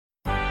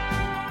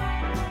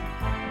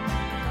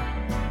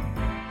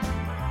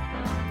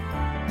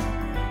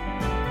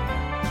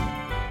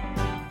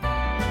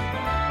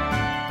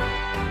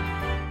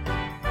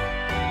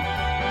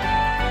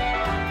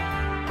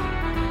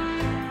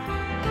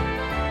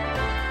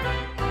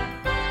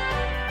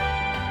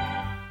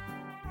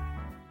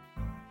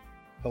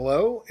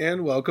Hello,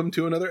 and welcome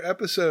to another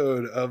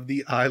episode of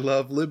the I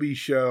Love Libby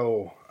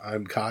show.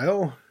 I'm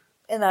Kyle.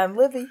 And I'm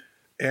Libby.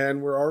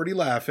 And we're already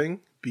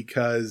laughing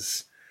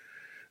because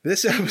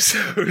this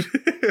episode,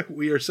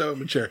 we are so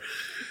immature.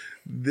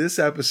 This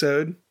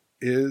episode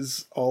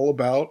is all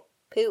about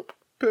Poop.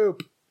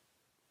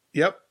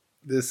 Yep,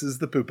 this is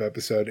the poop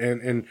episode.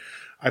 And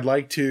I'd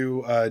like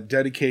to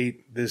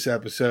dedicate this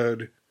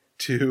episode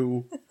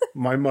to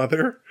my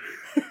mother,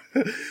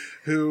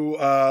 who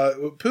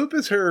poop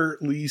is her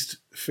least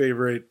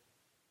favorite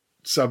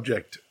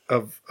subject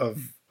of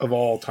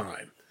all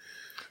time.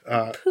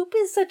 Poop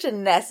is such a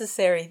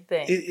necessary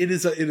thing. It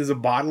is a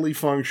bodily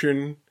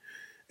function,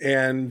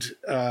 and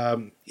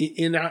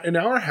in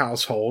our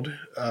household,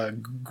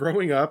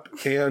 growing up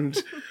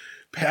and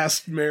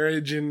past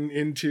marriage and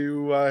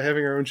into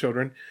having our own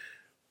children,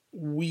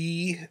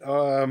 we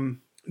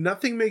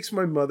nothing makes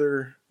my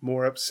mother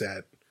more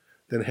upset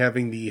than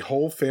having the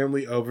whole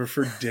family over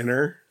for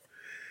dinner.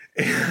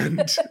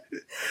 And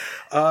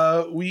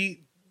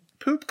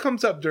poop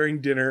comes up during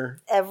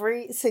dinner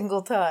every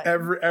single time.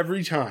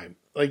 Every time.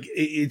 Like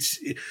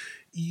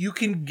you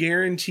can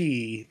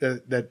guarantee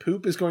that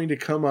poop is going to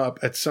come up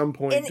at some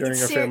point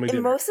during our family dinner.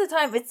 And most of the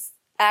time it's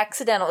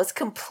accidental. It's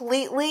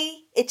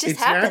completely, it just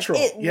happens. Natural.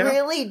 It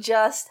really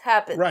just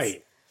happens.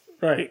 Right.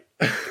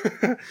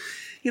 I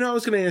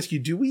was going to ask you,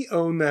 do we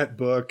own that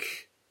book,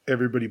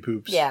 Everybody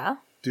Poops? Yeah.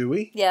 Do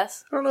we?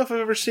 Yes. I don't know if I've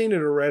ever seen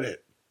it or read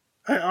it.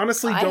 I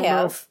honestly don't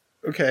know if...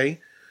 Okay.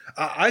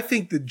 I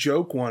think the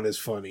joke one is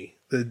funny.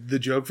 The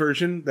joke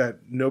version that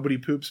nobody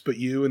poops but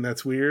you and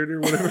that's weird or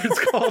whatever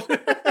it's called.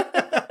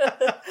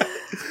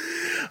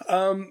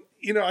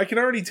 I can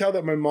already tell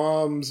that my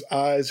mom's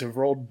eyes have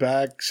rolled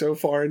back so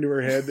far into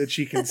her head that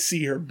she can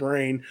see her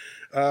brain.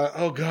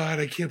 Oh, God,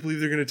 I can't believe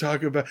they're going to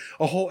talk about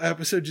a whole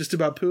episode just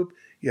about poop.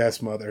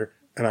 Yes, Mother,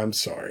 and I'm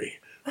sorry.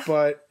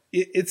 But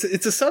it's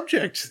a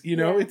subject,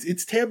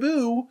 it's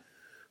taboo,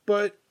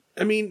 but...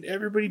 I mean,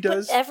 everybody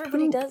does. But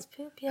everybody does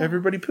poop. Yeah,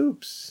 everybody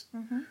poops.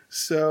 Mm-hmm.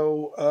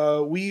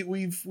 So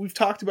we've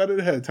talked about it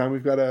ahead of time.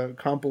 We've got a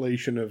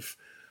compilation of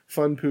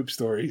fun poop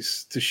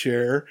stories to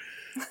share.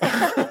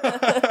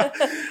 I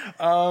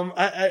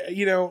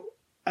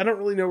don't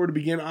really know where to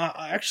begin.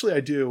 Actually,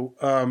 I do.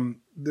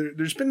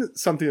 There's been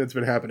something that's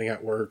been happening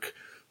at work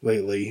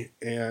lately,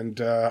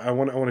 and I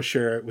want to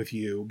share it with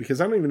you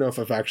because I don't even know if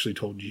I've actually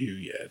told you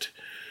yet.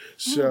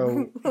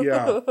 So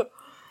yeah.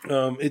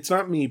 It's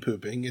not me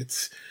pooping.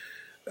 It's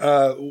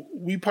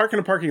we park in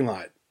a parking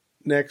lot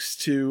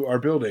next to our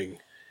building.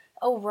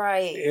 Oh,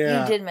 right.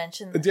 Yeah. You did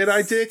mention this. Did I?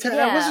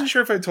 I wasn't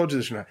sure if I told you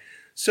this or not.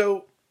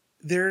 So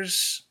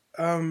there's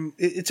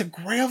it's a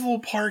gravel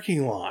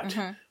parking lot.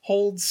 Mm-hmm.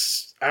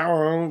 Holds, I don't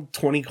know,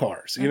 20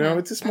 cars. Mm-hmm.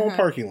 It's a small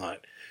parking lot.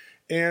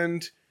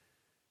 And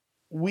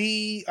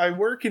I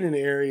work in an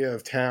area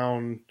of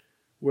town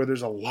where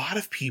there's a lot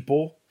of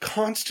people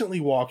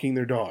constantly walking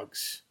their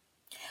dogs.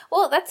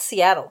 Well, that's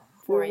Seattle.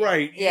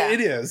 Right. Yeah. It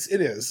is.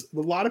 A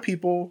lot of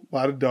people, a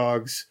lot of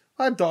dogs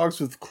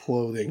with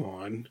clothing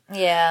on.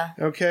 Yeah.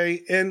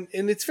 Okay. And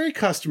it's very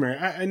customary.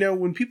 I know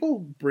when people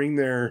bring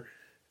their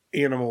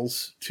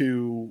animals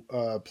to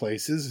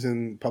places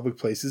and public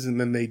places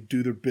and then they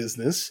do their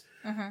business,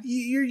 mm-hmm.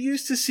 You're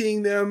used to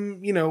seeing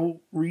them,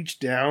 reach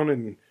down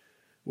and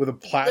with a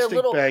plastic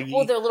baggie.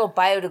 Well, they're little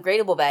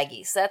biodegradable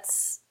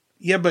baggies.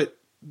 Yeah, but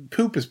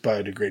poop is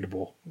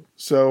biodegradable.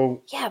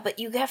 So... Yeah, but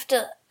you have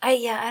to... I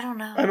don't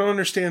know. I don't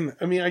understand.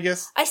 I mean, I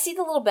guess... I see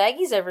the little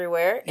baggies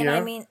everywhere, and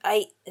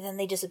then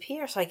they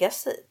disappear, so I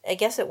guess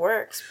it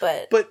works,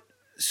 but... But,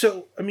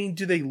 so, I mean,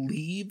 do they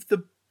leave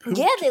the poop?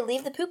 Yeah, they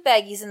leave the poop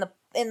baggies in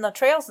the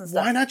trails and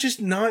stuff. Why not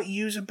just not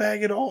use a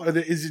bag at all?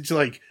 Is it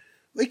like...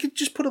 They could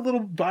just put a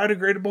little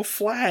biodegradable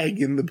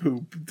flag in the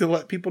poop to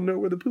let people know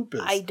where the poop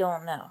is. I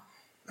don't know.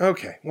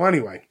 Okay, well,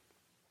 anyway.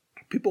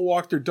 People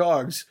walk their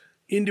dogs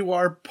into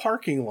our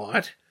parking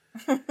lot,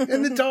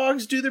 and the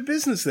dogs do their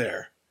business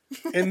there.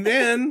 And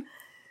then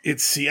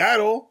it's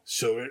Seattle,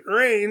 so it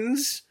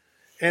rains,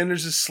 and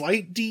there's a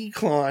slight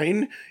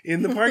decline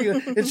in the parking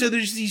lot. And so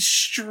there's these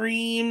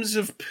streams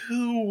of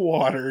poo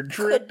water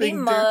dripping. Could be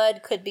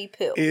mud, could be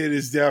poo. It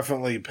is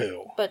definitely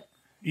poo. But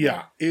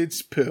yeah.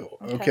 It's poo,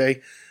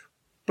 okay?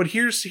 But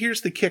here's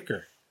the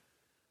kicker.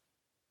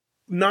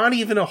 Not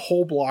even a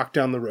whole block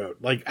down the road,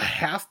 like a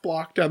half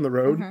block down the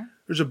road, mm-hmm.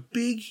 There's a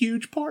big,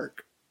 huge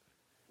park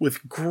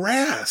with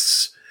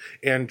grass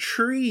and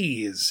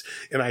trees.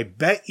 And I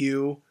bet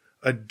you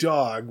a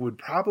dog would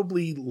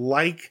probably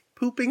like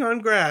pooping on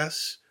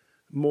grass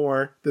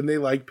more than they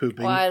like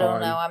pooping on gravel. Well, I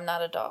don't know. I'm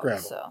not a dog,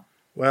 so.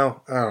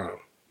 Well, I don't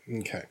know.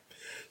 Okay.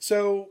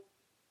 So,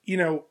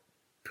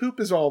 poop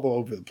is all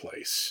over the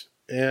place.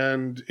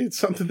 And it's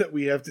something that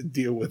we have to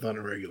deal with on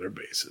a regular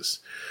basis.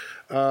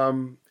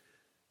 Do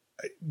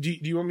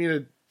you want me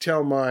to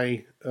tell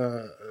my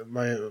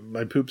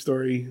my poop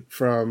story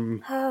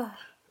from...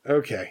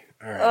 Okay.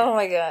 All right. Oh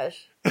my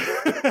gosh.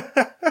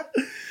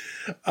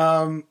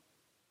 All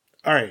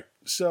right.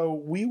 So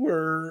we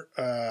were,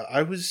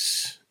 I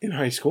was in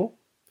high school,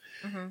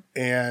 mm-hmm.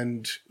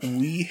 and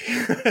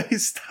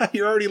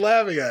you're already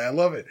laughing at it. I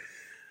love it.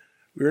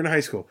 We were in high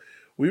school.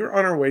 We were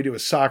on our way to a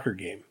soccer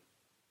game.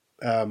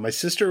 My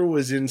sister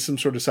was in some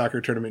sort of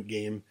soccer tournament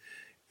game,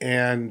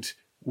 and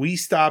we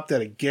stopped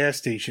at a gas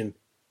station.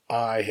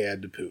 I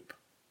had to poop.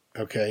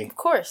 Okay? Of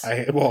course.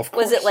 Of course.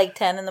 Was it like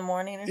 10 in the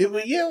morning or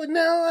something?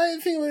 No, I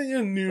think it was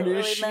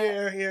noonish.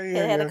 Really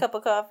had a cup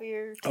of coffee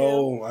or two?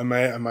 Oh, I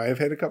might have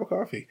had a cup of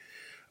coffee.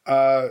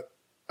 I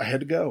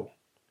had to go.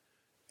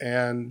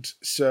 And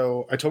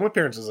so I told my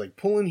parents, I was like,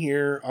 pull in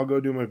here, I'll go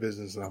do my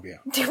business, and I'll be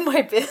out. Do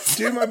my business?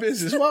 Do my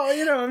business. Well,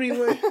 I mean...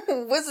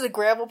 Was it a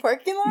gravel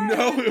parking lot?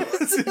 No, it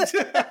wasn't.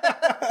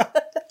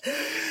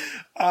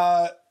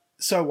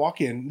 So I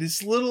walk in,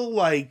 this little,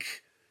 like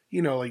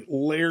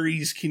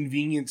Larry's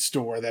convenience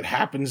store that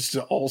happens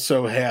to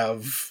also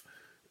have,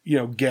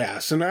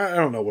 gas. And I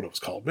don't know what it was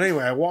called. But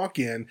anyway, I walk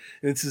in,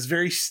 and it's this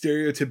very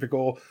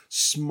stereotypical,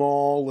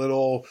 small,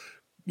 little...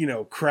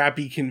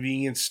 crappy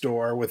convenience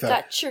store with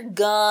got your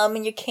gum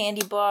and your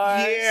candy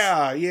bars.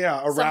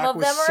 Yeah, a rack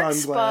with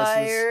sunglasses.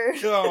 Expired.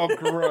 Oh,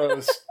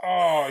 gross.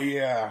 Oh,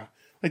 yeah.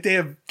 Like they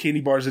have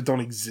candy bars that don't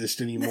exist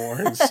anymore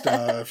and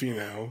stuff,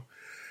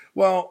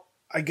 Well,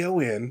 I go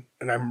in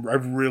and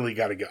I've really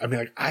got to go. I mean,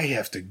 like I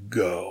have to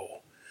go.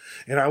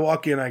 And I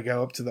walk in, I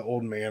go up to the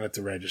old man at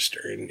the register,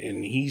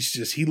 and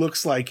he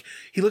looks like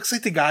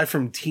the guy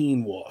from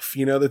Teen Wolf,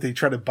 that they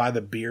try to buy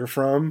the beer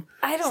from.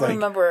 I don't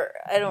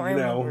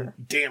remember.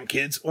 Damn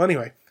kids. Well,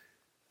 anyway,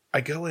 I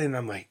go in, and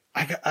I'm like,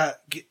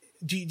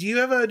 do you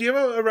have a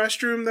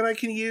restroom that I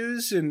can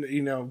use? And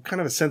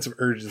kind of a sense of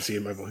urgency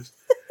in my voice.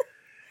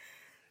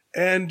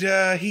 And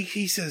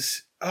he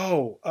says,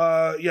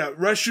 yeah,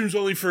 restrooms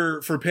only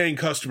for paying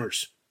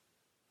customers.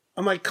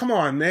 I'm like, come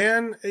on,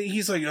 man.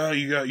 He's like, oh,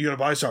 you got to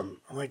buy something.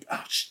 I'm like,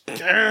 oh,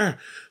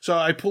 so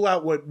I pull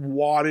out what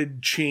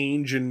wadded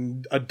change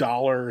and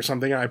 $1 or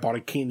something, and I bought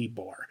a candy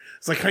bar.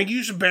 It's like, can I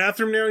use the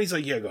bathroom now? He's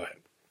like, yeah, go ahead.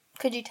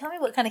 Could you tell me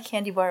what kind of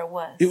candy bar it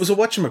was? It was a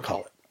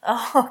whatchamacallit.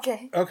 Oh,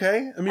 okay.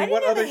 Okay. I mean,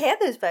 what other? They had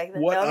those back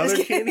then. What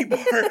other candy bar?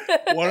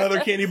 What other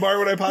candy bar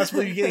would I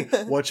possibly be getting?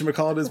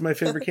 Whatchamacallit is my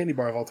favorite candy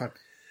bar of all time.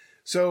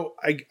 So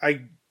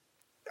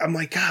I'm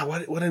like,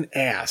 God, what an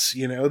ass,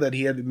 that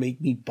he had to make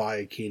me buy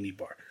a candy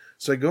bar.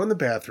 So I go in the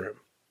bathroom,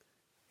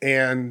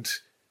 and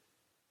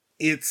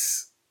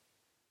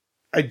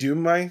I do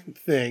my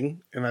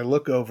thing, and I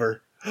look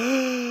over.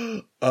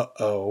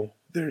 Uh-oh,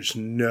 there's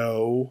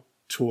no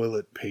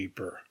toilet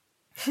paper.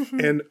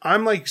 And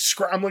I'm like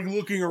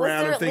looking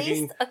around and thinking. Was there at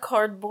least a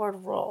cardboard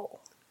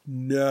roll?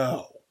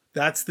 No.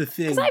 That's the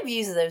thing. Because I've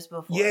used those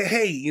before. Yeah,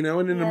 hey, in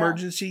an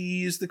emergency, you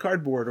use the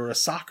cardboard or a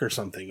sock or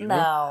something.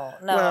 No.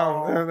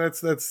 Well,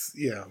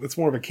 that's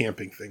more of a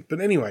camping thing.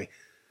 But anyway,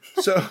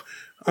 so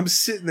I'm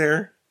sitting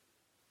there,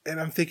 and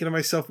I'm thinking to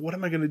myself, what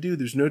am I going to do?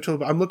 There's no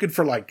toilet. I'm looking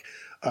for like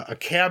a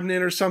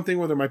cabinet or something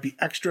where there might be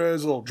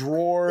extras, a little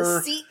drawer.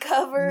 The seat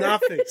cover.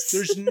 Nothing.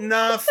 There's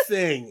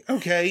nothing.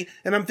 Okay.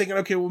 And I'm thinking,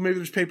 okay, well, maybe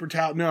there's paper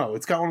towel. No,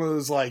 it's got one of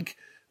those like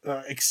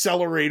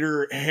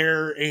accelerator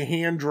hair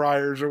hand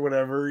dryers or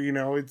whatever.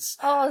 It's.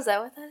 Oh, is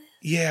that what that is?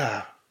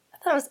 Yeah. I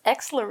thought it was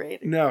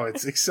accelerator. No,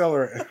 it's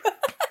accelerator.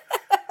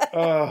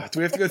 Do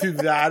we have to go through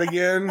that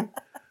again?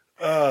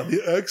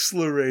 The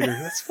accelerator.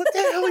 That's what the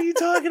hell are you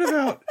talking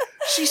about?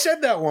 She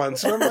said that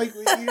once, and I'm like,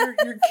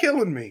 you're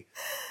killing me.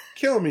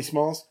 Killing me,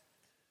 Smalls.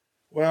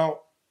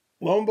 Well,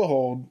 lo and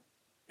behold,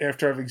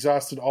 after I've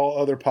exhausted all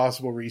other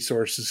possible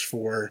resources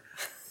for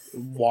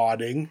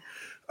wadding,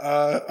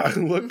 I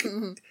look,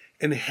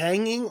 and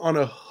hanging on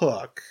a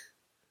hook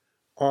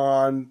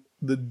on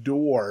the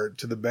door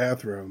to the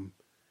bathroom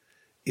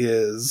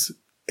is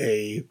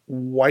a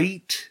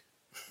white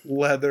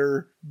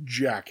leather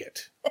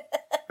jacket.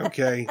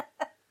 Okay.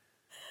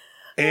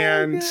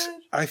 And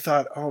I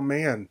thought, oh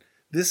man,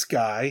 this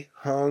guy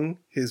hung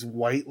his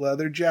white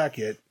leather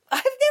jacket.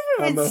 I've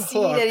never even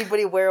seen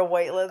anybody wear a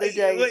white leather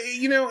jacket.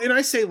 And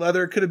I say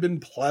leather, it could have been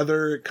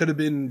pleather, it could have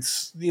been,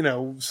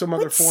 some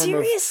other form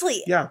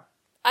seriously, of. Yeah.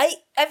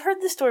 I've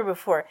heard this story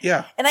before.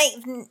 Yeah. And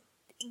I've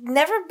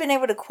never been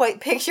able to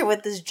quite picture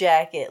what this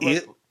jacket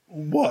looked. It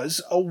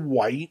was a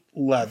white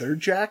leather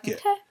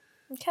jacket.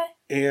 Okay.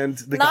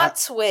 And not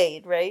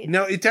suede, right?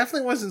 No, it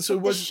definitely wasn't. So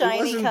it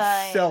wasn't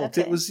felt.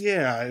 Okay. It was,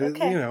 it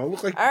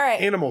looked like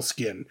animal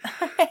skin.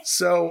 Right.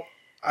 So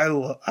I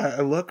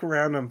look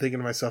around and I'm thinking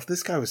to myself,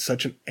 this guy was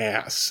such an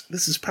ass.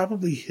 This is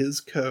probably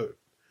his coat.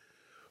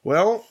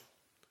 Well,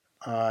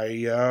 I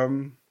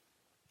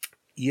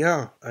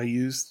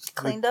used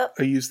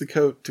the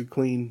coat to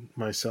clean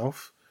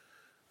myself.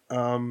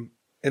 And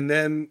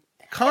then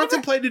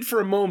contemplated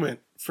for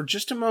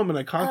just a moment,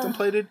 I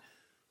contemplated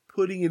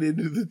putting it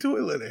into the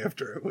toilet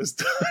after it was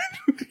done.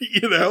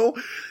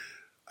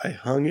 I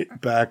hung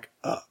it back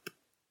up.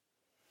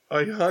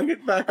 I hung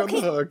it back on the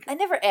hook. I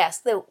never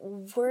asked though.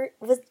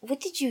 What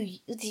did you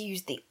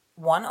use? The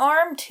one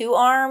arm, two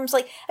arms?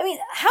 Like, I mean,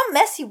 how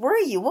messy were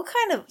you? What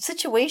kind of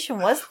situation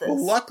was this?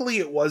 Well, luckily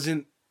it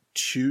wasn't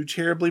too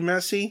terribly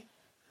messy.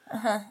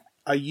 Uh-huh.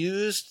 I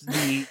used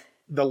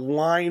the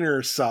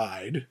liner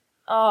side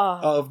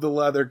of the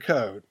leather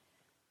coat.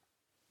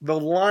 The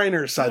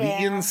liner side,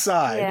 the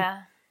inside.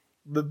 Yeah.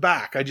 The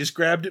back. I just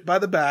grabbed it by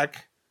the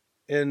back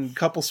And a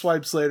couple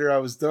swipes later, I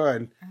was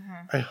done.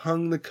 I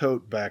hung the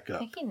coat back up. I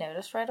think he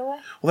noticed right away.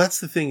 Well, that's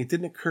the thing. It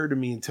didn't occur to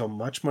me until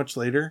much, much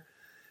later.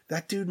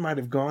 That dude might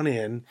have gone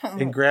in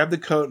and grabbed the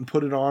coat and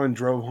put it on and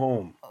drove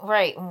home.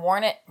 Right.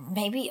 Worn it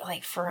maybe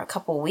like for a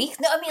couple weeks.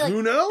 No, I mean, like,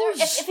 who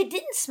knows? If it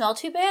didn't smell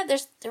too bad,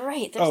 there's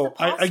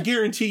I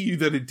guarantee you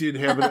that it did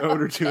have an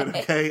odor to it,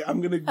 okay?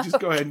 I'm going to just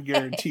go ahead and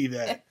guarantee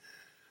that.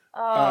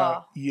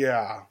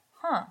 Yeah.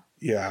 Huh.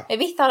 Yeah.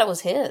 Maybe he thought it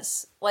was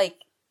his. Like...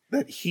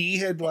 That he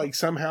had, like,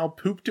 somehow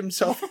pooped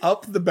himself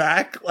up the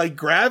back. Like,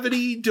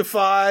 gravity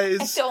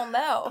defies... I don't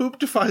know. Poop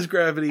defies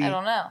gravity. I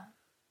don't know.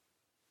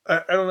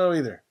 I don't know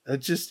either.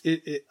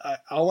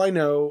 All I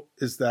know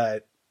is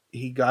that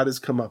he got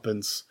his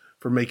comeuppance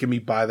for making me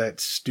buy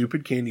that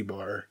stupid candy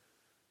bar.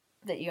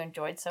 That you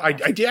enjoyed so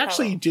much. I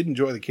did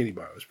enjoy the candy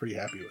bar. I was pretty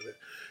happy with it.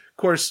 Of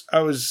course,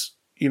 I was,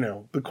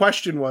 the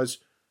question was,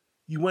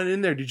 you went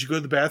in there, did you go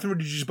to the bathroom or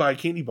did you just buy a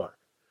candy bar?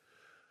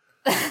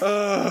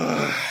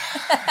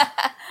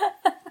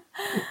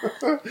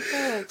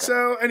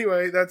 So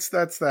anyway, that's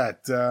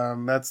that.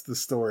 That's the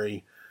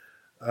story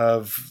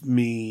of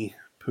me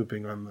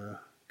pooping on the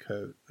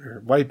coat,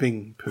 or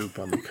wiping poop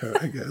on the coat,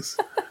 I guess.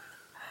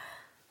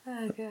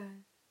 Oh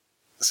god.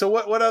 So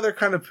what other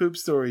kind of poop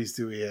stories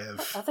do we have?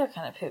 What other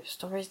kind of poop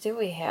stories do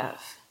we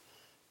have?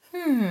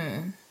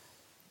 I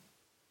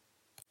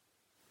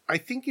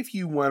think if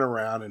you went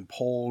around and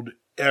polled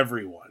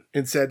everyone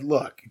and said,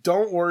 look,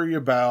 don't worry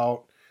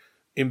about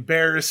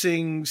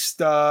embarrassing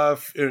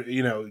stuff,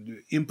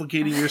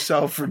 implicating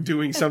yourself for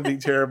doing something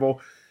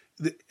terrible.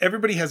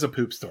 Everybody has a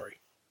poop story.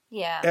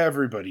 Yeah.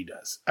 Everybody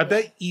does. I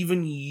bet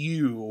even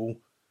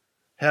you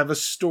have a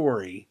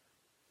story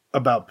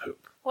about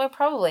poop. Well, I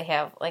probably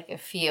have like a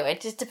few. It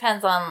just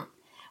depends on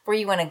where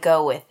you want to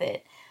go with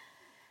it.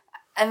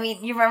 I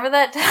mean, you remember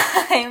that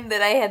time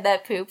that I had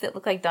that poop that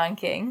looked like Don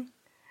King?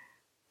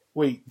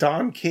 Wait,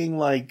 Don King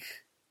like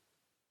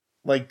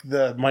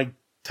the Mike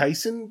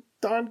Tyson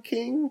Don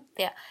King?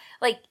 Yeah.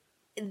 Like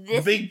this.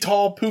 The big,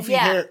 tall, poofy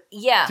hair.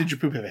 Yeah. Did your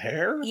poop have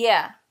hair?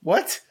 Yeah.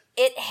 What?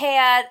 It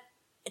had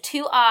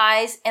 2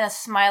 eyes and a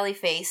smiley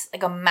face,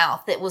 like a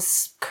mouth that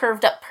was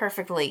curved up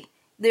perfectly.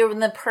 They were in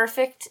the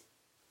perfect,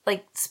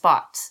 like,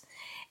 spots.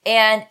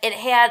 And it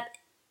had,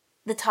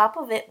 the top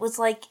of it was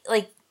like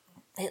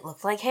it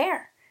looked like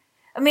hair.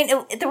 I mean,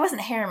 there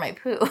wasn't hair in my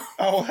poo.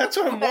 Oh, that's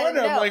what I'm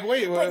wondering. I'm like,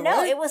 wait, but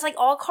no, it was like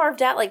all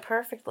carved out like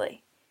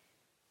perfectly.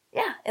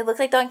 Yeah, it looked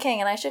like Don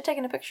King, and I should have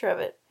taken a picture of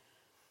it.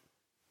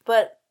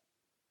 But,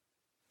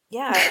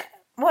 yeah.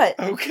 What?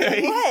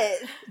 Okay.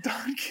 What?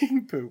 Don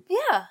King poop.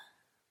 Yeah.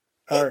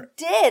 It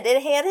did.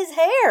 It had his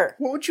hair.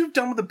 What would you have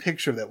done with a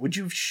picture of that? Would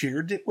you have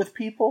shared it with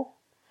people?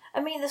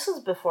 I mean, this was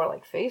before,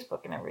 like,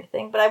 Facebook and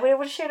everything, but I would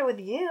have shared it with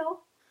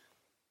you.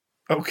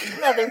 Okay.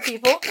 And other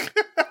people.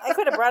 I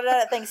could have brought it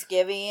out at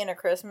Thanksgiving or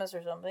Christmas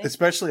or something.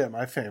 Especially at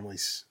my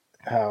family's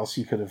house,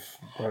 you could have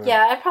brought it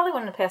Yeah, I probably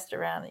wouldn't have passed it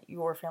around at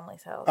your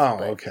family's house.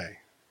 Oh, okay.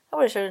 I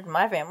would have shared it with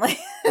my family.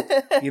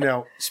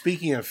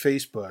 Speaking of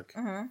Facebook,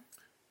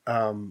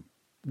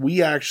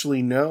 we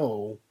actually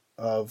know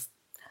of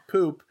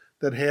poop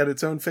that had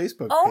its own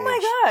Facebook page. Oh my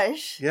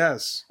gosh.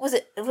 Yes. Was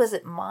it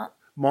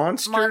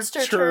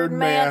Monster Turd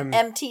Man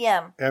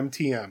MTM.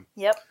 MTM.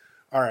 Yep.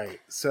 All right.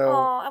 So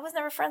I was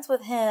never friends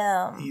with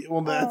him.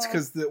 Well, that's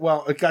because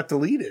it got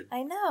deleted.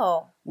 I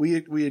know. We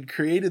had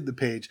created the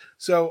page.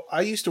 So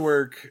I used to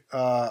work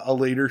a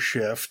later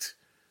shift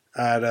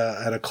at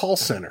a call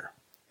center,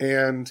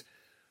 and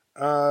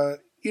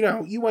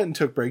you went and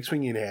took breaks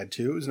when you had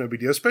to. It was no big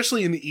deal,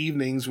 especially in the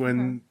evenings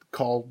when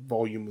call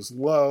volume was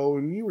low,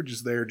 and you were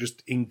just there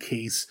just in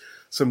case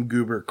some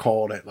goober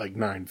called at like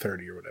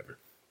 9:30 or whatever.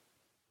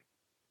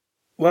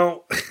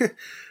 Well,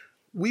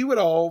 we would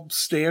all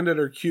stand at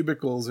our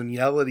cubicles and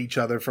yell at each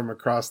other from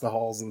across the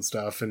halls and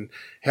stuff, and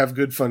have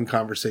good, fun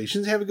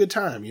conversations, have a good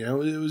time. It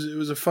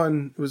was a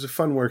fun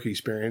work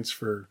experience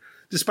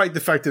despite the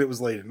fact that it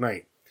was late at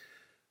night.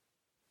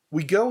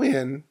 We go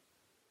in.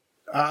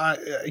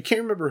 I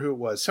can't remember who it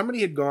was. Somebody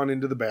had gone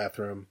into the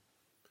bathroom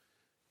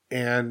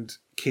and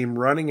came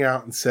running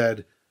out and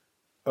said,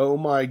 "Oh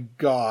my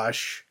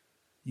gosh,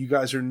 you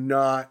guys are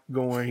not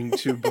going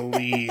to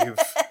believe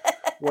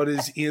what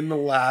is in the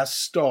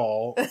last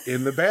stall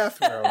in the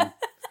bathroom."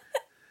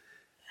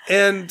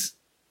 And,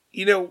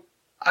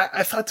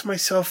 I thought to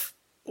myself,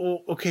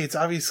 well, okay, it's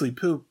obviously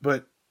poop,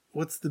 but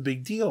what's the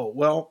big deal?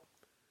 Well,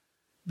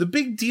 the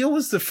big deal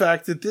was the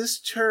fact that this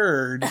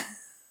turd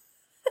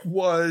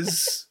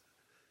was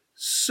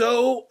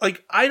so,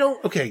 I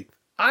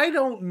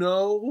don't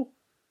know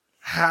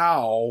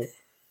how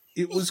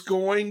it was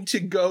going to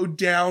go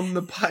down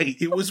the pipe.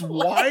 It was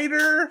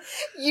wider.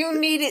 You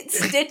needed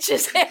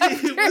stitches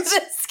after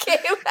this came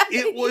out.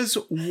 It was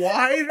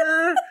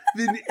wider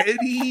than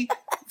any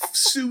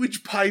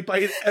sewage pipe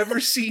I had ever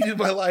seen in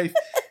my life.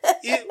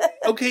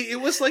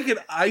 It was like an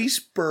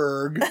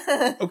iceberg.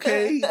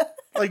 Okay,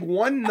 like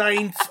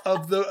 1/9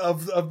 of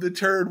the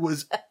turd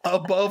was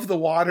above the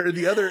water.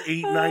 The other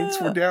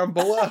 8/9 were down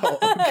below.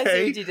 Okay, I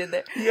see what you did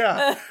there.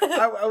 Yeah,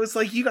 I was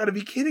like, you got to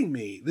be kidding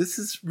me. This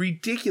is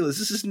ridiculous.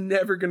 This is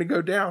never going to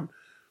go down.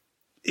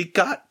 it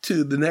got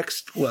to the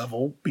next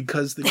level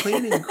because the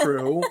cleaning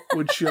crew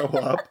would show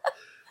up.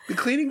 The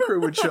cleaning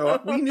crew would show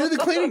up. We knew the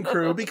cleaning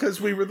crew because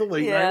we were the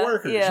late night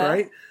workers,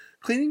 right?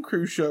 Cleaning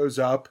crew shows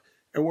up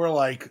and we're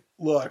like,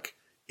 look,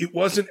 it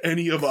wasn't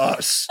any of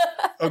us.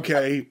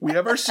 Okay. We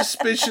have our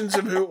suspicions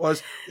of who it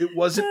was. It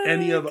wasn't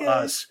any of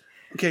us.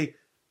 Okay.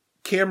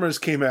 Cameras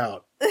came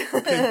out.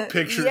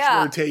 Pictures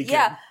were taken.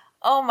 Yeah.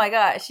 Oh my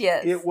gosh,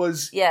 yes. It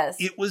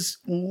was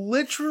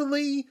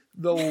literally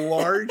the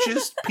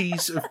largest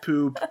piece of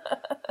poop.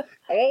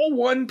 All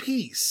one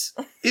piece.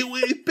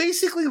 It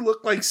basically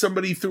looked like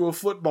somebody threw a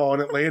football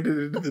and it landed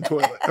into the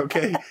toilet,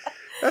 okay?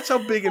 That's how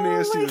big and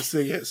nasty this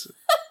thing is.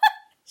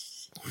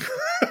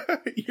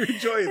 You're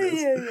enjoying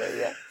this.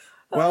 Yeah.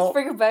 Well,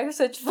 bringing back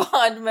such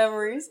fond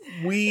memories.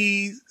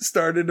 We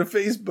started a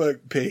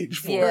Facebook page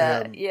for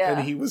him. Yeah.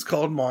 And he was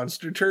called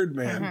Monster Turd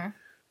Man. Mm-hmm.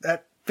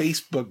 That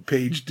Facebook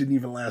page didn't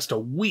even last a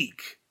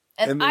week.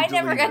 And I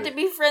never got to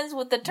be friends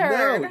with the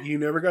turd. No, you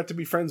never got to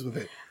be friends with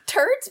it.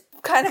 Turd's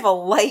kind of a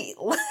light.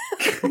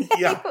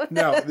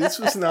 This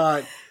was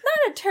not.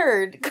 Not a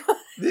turd.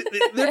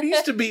 There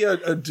needs to be a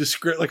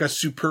like a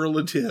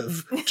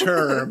superlative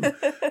term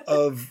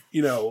of,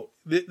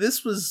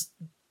 this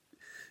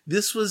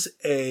was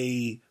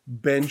a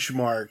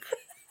benchmark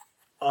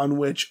on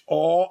which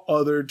all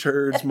other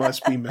turds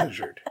must be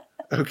measured.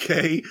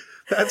 Okay?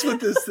 That's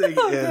what this thing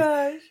is.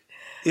 Gosh.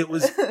 It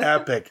was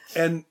epic.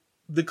 And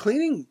the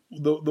cleaning,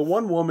 the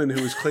one woman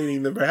who was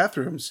cleaning the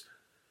bathrooms,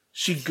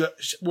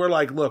 we're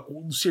like, look,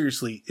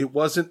 seriously, it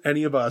wasn't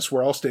any of us.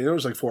 We're all staying. There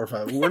was like 4 or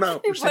 5.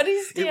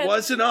 It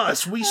wasn't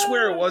us. We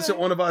swear it wasn't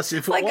one of us.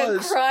 If it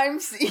was a crime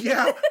scene.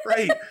 Yeah,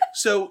 right.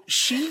 So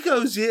she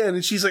goes in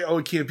and she's like, oh,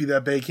 it can't be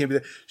that bad. It can't be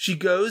that. She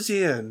goes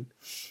in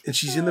and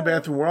she's in the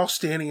bathroom. We're all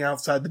standing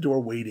outside the door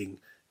waiting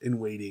and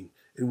waiting.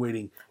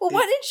 Well,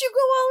 why didn't you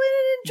go all in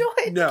and enjoy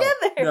it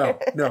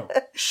together? No.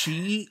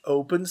 She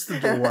opens the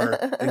door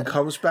and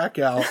comes back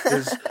out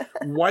as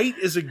white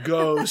as a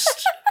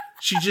ghost.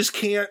 She just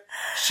can't.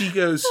 She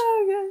goes,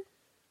 oh,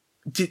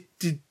 God.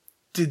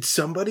 Did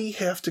somebody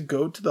have to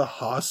go to the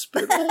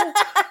hospital?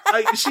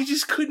 She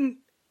just couldn't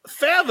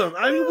fathom.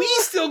 I mean, we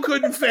still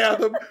couldn't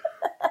fathom.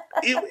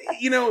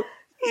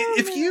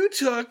 If you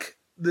took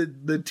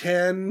the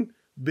 10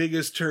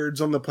 biggest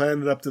turds on the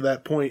planet up to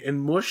that point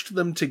and mushed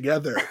them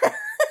together,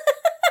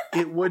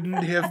 it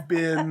wouldn't have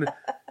been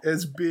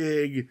as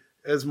big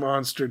as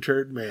Monster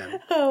Turd Man.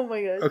 Oh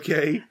my gosh.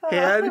 Okay?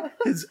 Had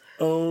his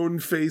own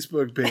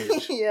Facebook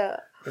page.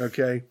 Yeah.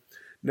 Okay?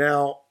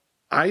 Now,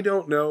 I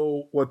don't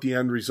know what the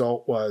end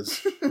result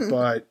was,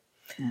 but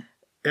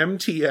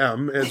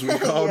MTM, as we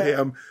called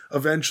him,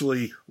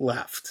 eventually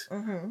left.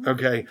 Mm-hmm.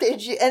 Okay?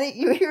 Did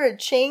you hear a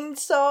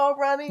chainsaw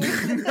running?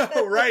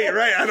 No,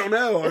 right. I don't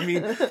know. I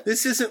mean,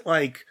 this isn't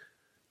like,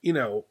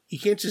 you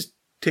can't just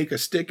take a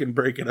stick and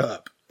break it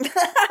up.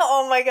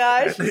 Oh my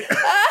gosh.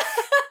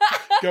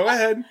 Go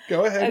ahead.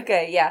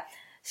 Okay, yeah.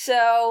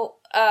 So,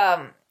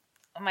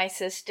 my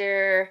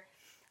sister,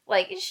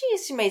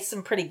 she made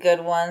some pretty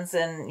good ones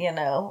in,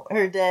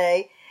 her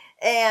day.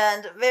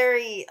 And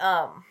very,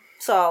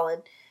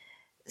 solid.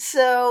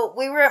 So,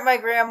 we were at my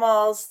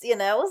grandma's, it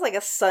was like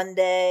a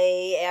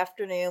Sunday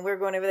afternoon. We were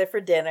going over there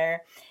for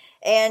dinner.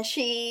 And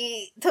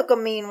she took a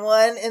mean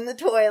one in the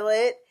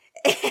toilet.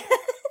 And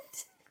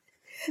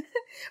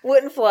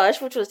wouldn't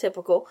flush, which was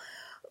typical.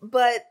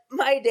 But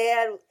my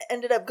dad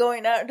ended up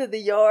going out into the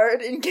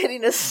yard and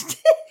getting a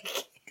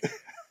stick.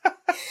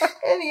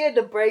 And he had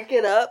to break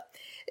it up,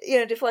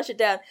 to flush it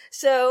down.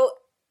 So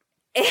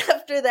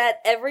after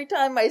that, every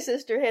time my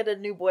sister had a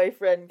new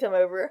boyfriend come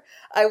over,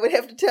 I would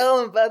have to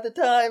tell him about the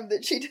time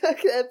that she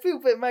took that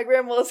poop at my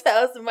grandma's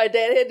house and my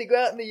dad had to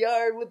go out in the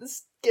yard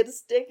get a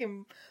stick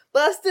and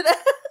bust it out.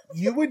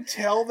 You would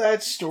tell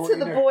that story to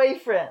the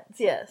boyfriends,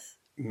 yes.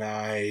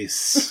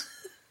 Nice.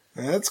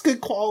 That's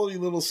good quality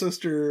little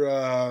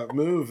sister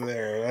move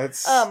there.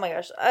 That's oh my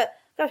gosh.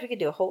 We could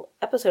do a whole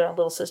episode on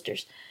little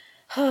sisters.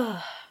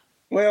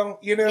 Well,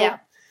 Yeah.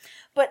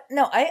 But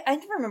no, I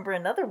remember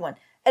another one.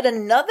 At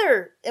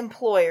another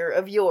employer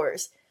of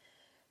yours,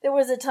 there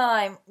was a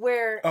time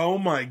where oh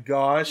my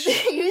gosh.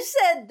 You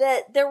said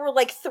that there were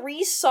like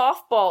 3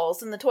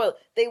 softballs in the toilet.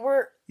 They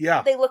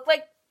looked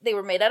like they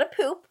were made out of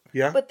poop.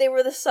 Yeah. But they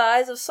were the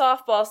size of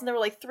softballs, and there were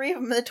like 3 of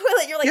them in the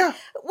toilet. You're like,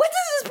 what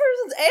does this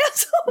person's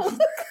asshole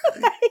look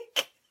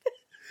like?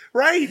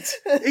 Right.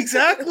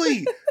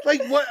 Exactly.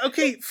 Like what?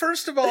 Okay.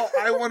 First of all,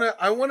 I want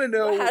to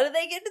know how did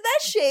they get to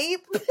that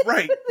shape?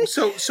 Right.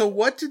 So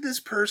what did this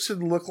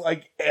person look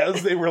like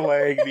as they were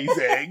laying these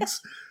eggs?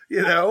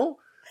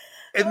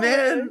 And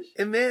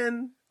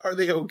then are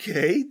they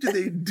okay? Do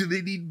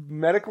they need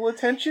medical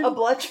attention? A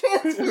blood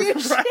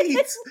transfusion?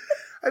 Right.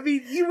 I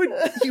mean,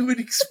 you would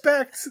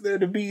expect there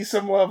to be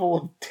some level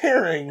of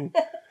tearing.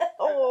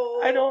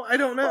 Oh, I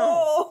don't know.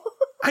 Oh.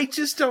 I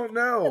just don't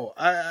know.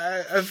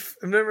 I've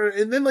never.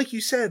 And then, like you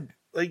said,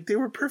 like they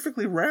were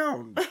perfectly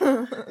round,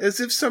 as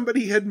if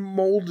somebody had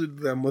molded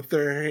them with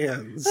their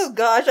hands. Oh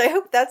gosh, I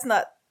hope that's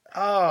not.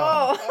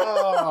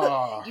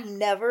 Oh. You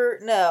never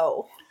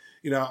know.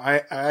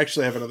 I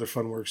actually have another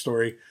fun work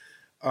story.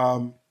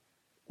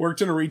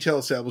 Worked in a retail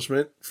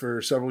establishment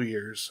for several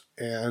years,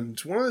 and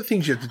one of the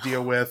things you have to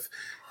deal with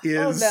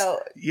is... Oh, no.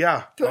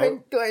 Yeah. Do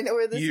I know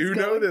where this is going? You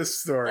know this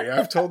story.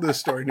 I've told this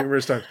story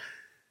numerous times.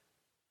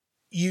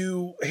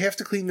 You have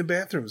to clean the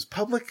bathrooms.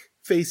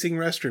 Public-facing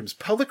restrooms.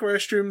 Public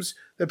restrooms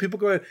that people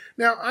go in.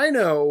 Now, I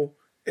know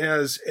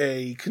as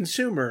a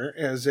consumer,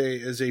 as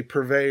a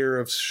purveyor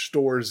of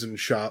stores and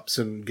shops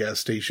and gas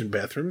station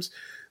bathrooms,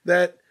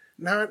 that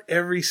not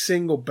every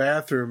single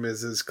bathroom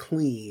is as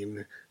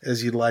clean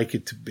as you'd like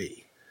it to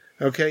be.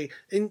 Okay?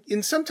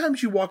 And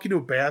sometimes you walk into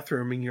a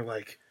bathroom and you're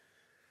like,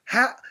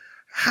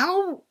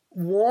 how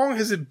long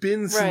has it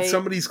been since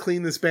somebody's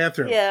cleaned this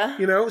bathroom? Yeah.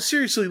 You know,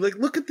 seriously, like,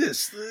 look at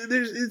this.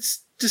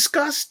 It's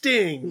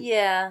disgusting.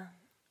 Yeah.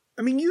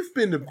 I mean, you've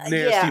been to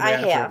nasty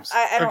bathrooms.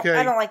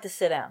 I don't like to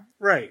sit down.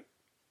 Right.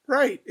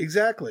 Right.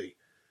 Exactly.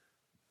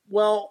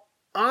 Well,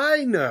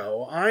 I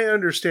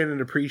understand and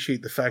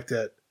appreciate the fact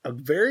that a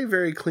very,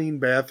 very clean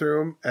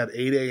bathroom at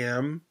 8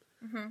 a.m.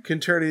 can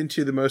turn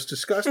into the most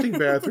disgusting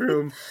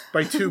bathroom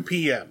by 2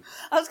 p.m.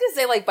 I was going to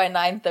say like by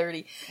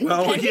 9:30.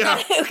 Well,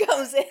 yeah. Who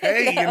comes in?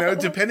 Hey, you know,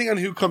 depending on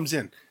who comes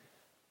in.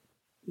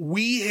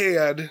 We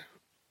had,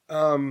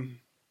 I'm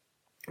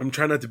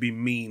trying not to be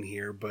mean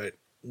here, but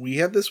we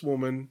had this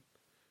woman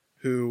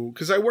who,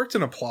 because I worked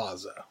in a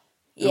plaza.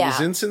 It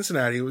was in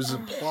Cincinnati. It was a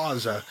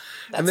plaza.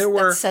 And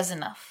that says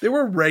enough. There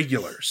were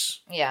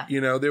regulars. Yeah. You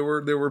know, there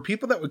were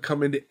people that would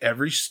come into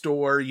every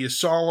store. You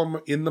saw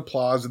them in the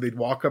plaza. They'd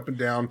walk up and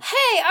down.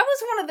 Hey, I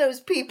was one of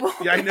those people.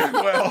 Yeah, I know.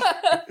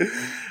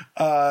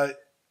 Well,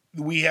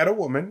 we had a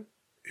woman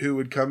who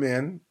would come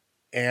in,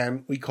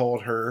 and we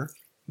called her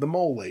the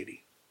mole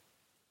lady.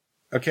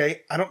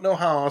 Okay? I don't know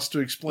how else to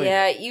explain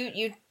it.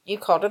 Yeah, you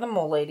called her the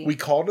mole lady. We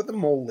called her the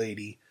mole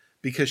lady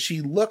because she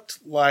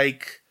looked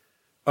like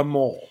a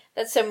mole.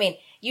 That's so mean.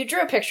 You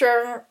drew a picture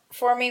of her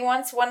for me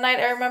one night,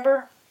 I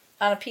remember,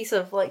 on a piece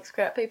of, like,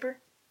 scrap paper.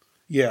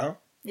 Yeah.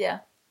 Yeah.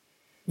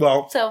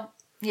 Well. So,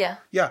 yeah.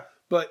 Yeah,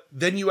 but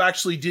then you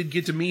actually did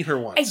get to meet her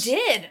once. I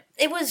did.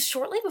 It was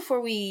shortly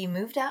before we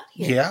moved out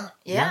here.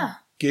 Yeah.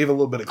 Gave a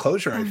little bit of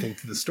closure, I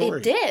think, to the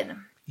story. It did.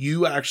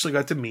 You actually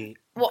got to meet.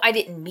 Well, I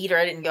didn't meet her.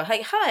 I didn't go,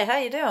 hey, hi, how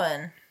you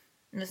doing?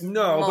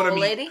 Mole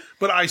lady?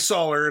 But I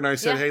saw her and I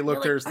said, hey,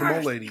 look, there's the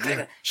mole lady.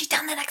 Yeah. She's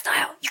down the next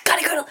aisle. You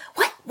gotta go to...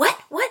 What?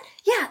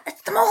 Yeah,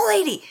 that's the mole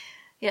lady.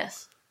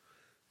 Yes.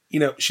 You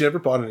know, she never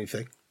bought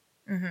anything.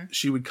 Mm-hmm.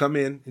 She would come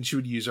in and she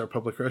would use our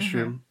public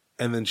restroom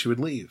and then she would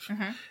leave.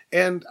 Mm-hmm.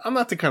 And I'm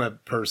not the kind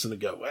of person to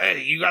go,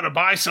 hey, you gotta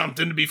buy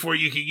something before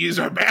you can use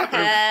our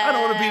bathroom. I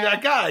don't want to be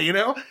that guy, you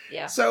know?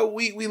 Yeah. So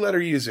we let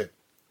her use it.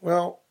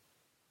 Well,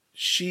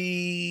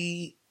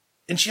 she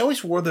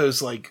always wore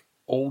those, like,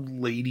 old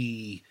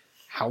lady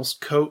house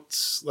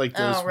coats, like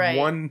those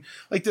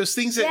like those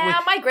things that... Yeah,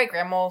 my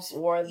great-grandmas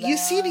wore them. You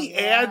see the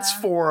ads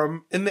for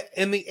them, and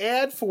the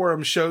ad for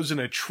them shows an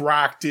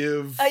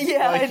attractive, I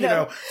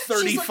know.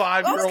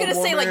 35-year-old I was going to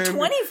say, like,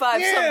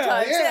 25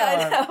 sometimes. Yeah,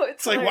 I know.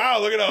 It's like, wow,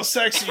 look at how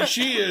sexy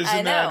she is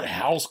in that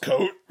house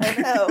coat. I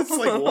know. It's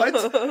like, what?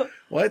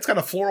 Well, it's got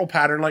a floral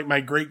pattern like my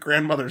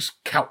great-grandmother's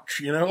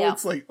couch, you know? Yep.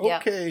 It's like,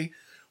 okay. Yep.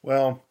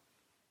 Well,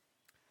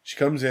 she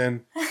comes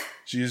in,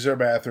 she uses our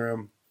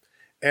bathroom,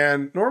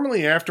 and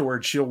normally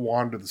afterwards, she'll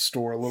wander the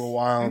store a little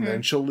while and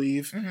then she'll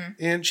leave. Mm-hmm.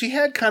 And she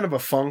had kind of a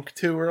funk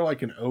to her,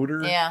 like an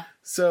odor. Yeah.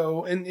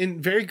 So,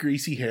 and very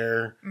greasy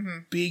hair,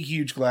 big,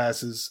 huge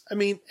glasses. I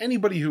mean,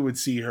 anybody who would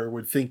see her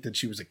would think that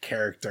she was a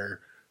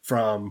character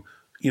from,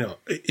 you know,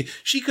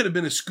 she could have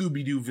been a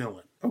Scooby-Doo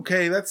villain.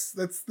 Okay, that's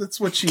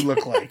what she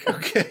looked like.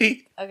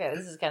 Okay. Okay,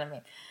 this is kind of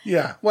mean.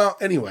 Yeah. Well,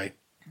 anyway,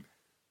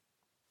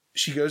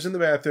 she goes in the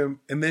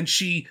bathroom and then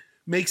she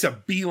makes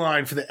a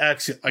beeline for the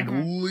exit, like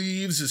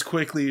leaves as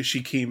quickly as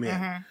she came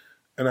in.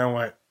 And I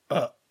went,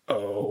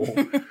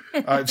 uh-oh,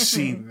 I've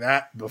seen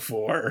that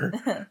before.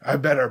 I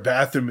bet our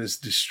bathroom is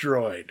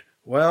destroyed.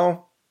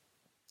 Well,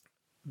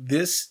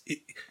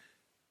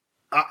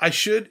 I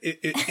should,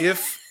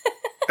 if,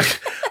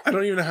 I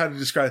don't even know how to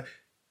describe it.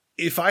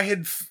 If I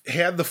had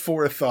the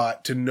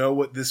forethought to know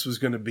what this was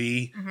going to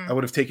be, I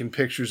would have taken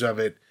pictures of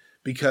it,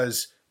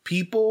 because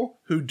people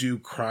who do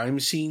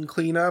crime scene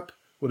cleanup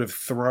would have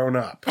thrown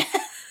up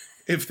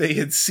if they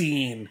had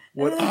seen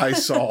what I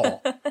saw.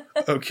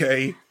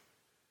 Okay?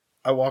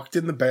 I walked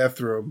in the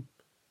bathroom.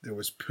 There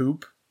was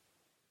poop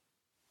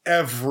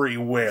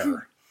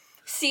everywhere.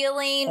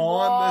 Ceiling, on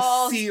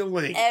walls, the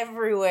ceiling.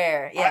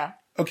 Everywhere. Yeah.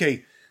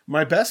 Okay.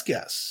 My best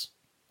guess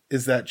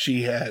is that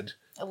she had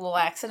a little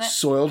accident.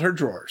 Soiled her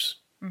drawers.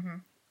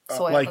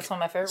 Soiled. That's one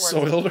of my favorite words.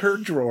 Soiled her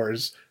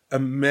drawers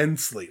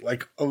immensely.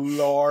 Like a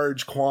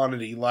large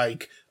quantity.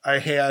 Like I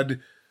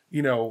had,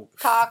 you know,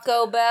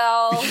 Taco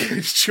Bell,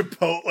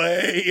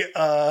 Chipotle,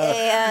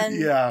 and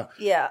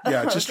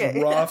just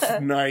rough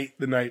night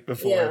the night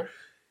before. Yeah.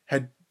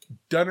 Had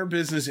done her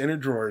business in her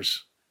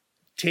drawers,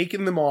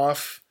 taken them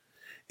off,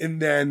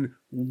 and then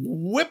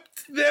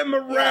whipped them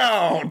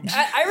around.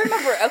 I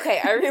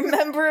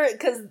remember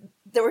because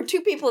there were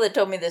two people that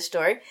told me this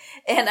story,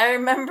 and I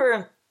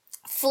remember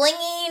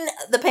flinging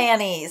the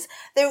panties.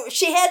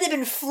 She had to have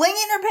been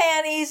flinging her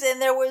panties,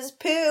 and there was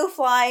poo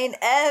flying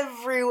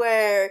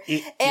everywhere.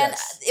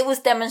 It was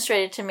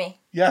demonstrated to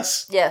me.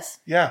 Yes. Yes.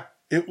 Yeah.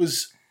 It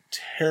was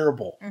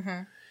terrible.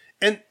 Mm-hmm.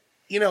 And,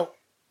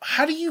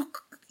 how do you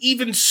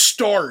even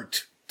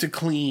start to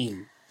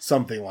clean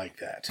something like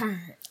that?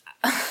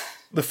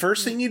 The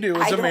first thing you do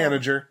as a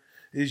manager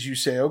is you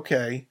say,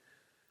 okay,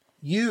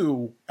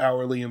 you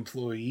hourly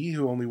employee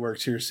who only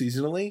works here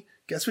seasonally,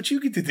 guess what you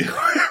get to do?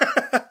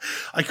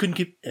 I couldn't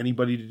get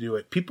anybody to do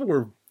it. People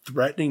were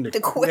threatening to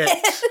quit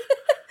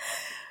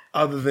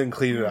other than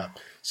clean it up.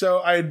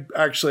 So I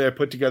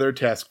put together a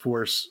task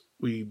force.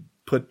 We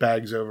put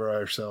bags over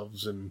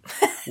ourselves and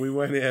we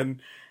went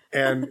in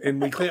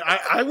and we cleaned.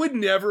 I would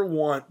never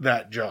want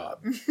that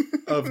job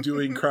of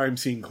doing crime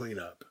scene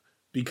cleanup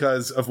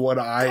because of what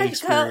I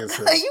experienced.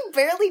 You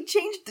barely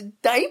changed the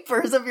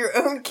diapers of your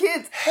own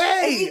kids.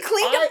 Hey! And you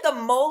cleaned up the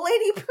mole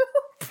lady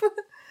poop.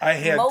 I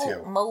had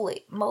to. Mole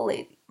lady.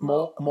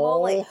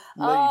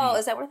 Oh,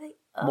 is that where they...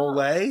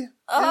 Mole?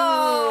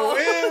 Oh.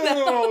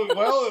 Ew.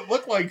 Well, it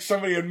looked like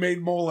somebody had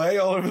made mole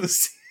all over the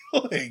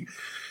ceiling.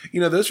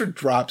 Those are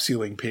drop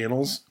ceiling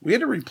panels. We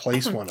had to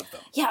replace one of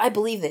them. Yeah, I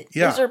believe it.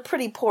 Yeah. Those are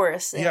pretty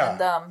porous. And,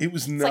 it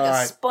was it's like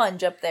a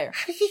sponge up there.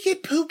 How do you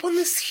get poop on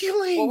the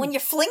ceiling? Well, when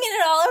you're flinging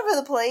it all over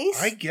the place.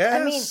 I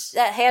guess. I mean,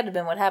 that had to have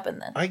been what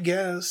happened then. I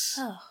guess.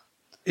 Oh.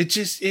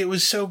 It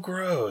was so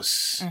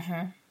gross.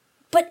 Mm-hmm.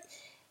 But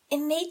it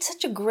made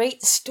such a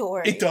great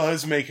story. It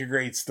does make a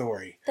great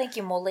story. Thank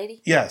you, Mole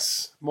Lady.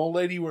 Yes. Mole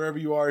Lady, wherever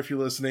you are, if you're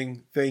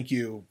listening, thank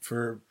you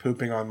for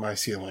pooping on my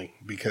ceiling.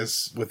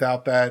 Because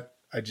without that,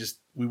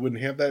 we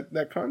wouldn't have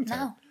that content.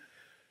 No.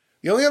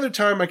 The only other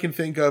time I can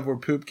think of where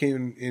poop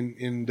came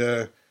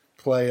into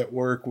play at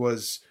work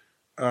was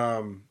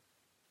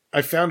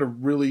I found a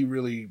really,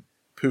 really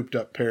pooped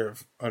up pair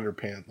of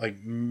underpants,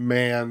 like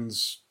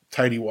man's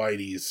tighty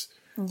whities.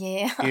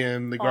 Yeah.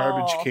 In the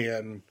garbage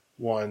can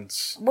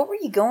once. What were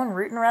you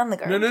rooting around the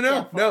garbage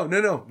can for?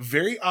 No.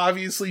 Very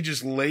obviously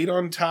just laid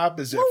on top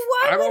as if... Well,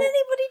 why would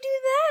anybody do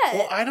that?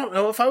 Well, I don't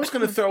know. If I was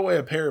going to throw away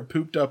a pair of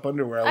pooped up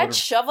underwear, I'd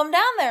shove them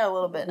down there a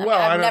little bit.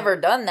 I've never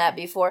done that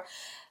before.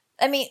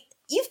 I mean,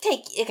 you've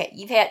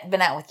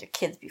been out with your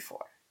kids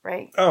before,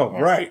 right? Oh,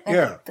 right,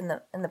 yeah.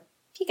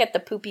 You get the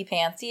poopy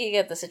pants, you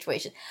get the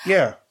situation.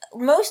 Yeah.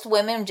 Most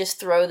women just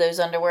throw those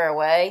underwear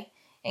away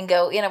and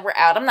go, we're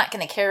out. I'm not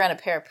going to carry around a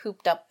pair of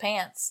pooped up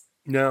pants.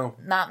 No.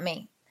 Not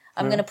me.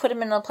 I'm going to put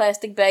them in a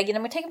plastic bag and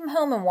I'm going to take them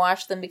home and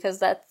wash them because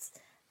that's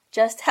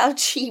just how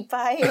cheap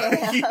I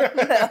am.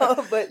 Yeah.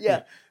 No, but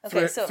yeah.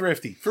 Okay,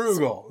 thrifty,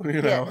 frugal,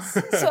 Yes.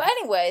 So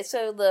anyway,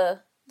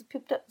 the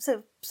pooped up,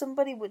 so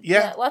somebody would,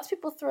 lots of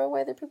people throw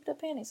away their pooped up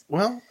panties.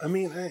 Well, I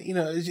mean,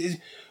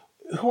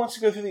 who wants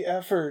to go through the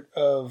effort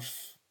of,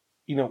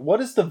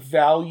 what is the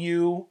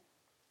value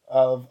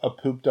of a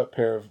pooped up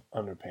pair of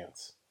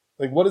underpants?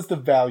 Like, what is the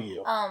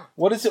value?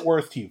 What is it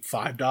worth to you?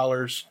 $5?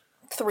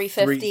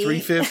 $3.50.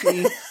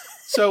 $3.50.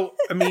 So,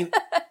 I mean,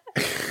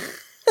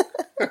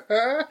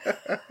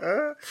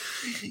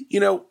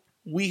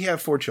 we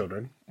have 4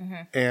 children,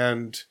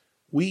 and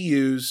we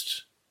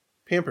used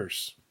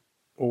Pampers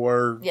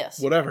or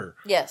whatever.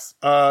 Yes.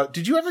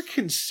 Did you ever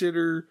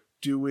consider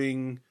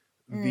doing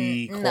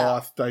the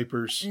cloth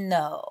diapers?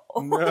 No.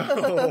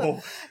 No.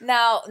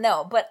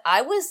 No. But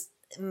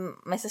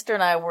my sister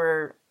and I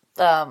were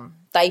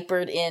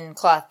diapered in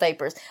cloth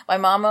diapers. My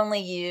mom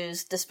only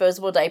used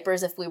disposable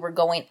diapers if we were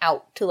going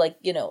out to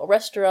a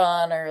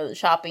restaurant or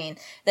shopping.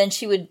 Then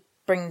she would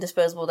bring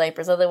disposable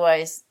diapers.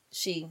 Otherwise,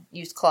 she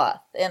used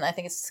cloth. And I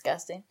think it's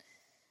disgusting.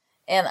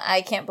 And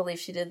I can't believe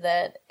she did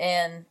that.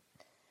 And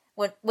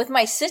with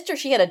my sister,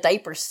 she had a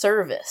diaper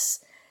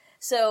service.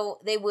 So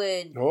they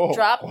would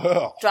drop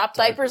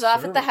diapers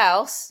off at the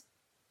house.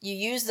 You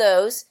use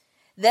those.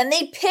 Then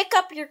they pick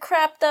up your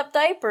crapped up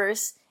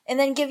diapers and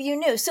then give you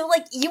new. So,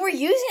 you were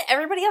using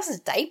everybody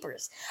else's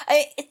diapers.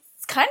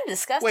 It's kind of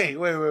disgusting.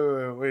 Wait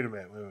a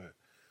minute.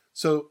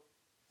 So,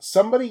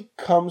 somebody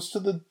comes to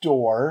the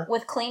door...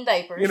 with clean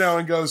diapers.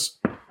 And goes...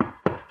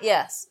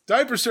 Yes.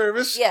 Diaper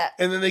service. Yeah.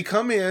 And then they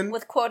come in...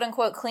 with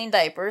quote-unquote clean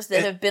diapers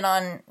that have been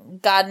on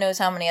God knows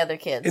how many other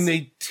kids. And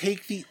they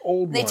take the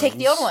old ones. They take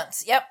the old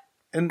ones, yep.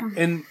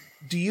 And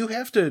do you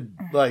have to,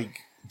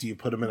 do you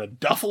put them in a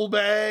duffel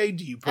bag?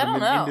 Do you put them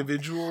in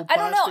individual plastic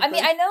I don't know. I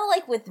mean, bags? I know,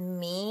 with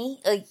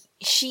me,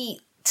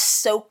 she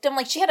soaked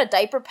them. She had a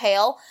diaper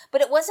pail,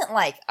 but it wasn't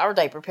like our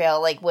diaper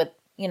pail, with,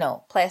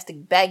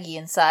 plastic baggie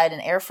inside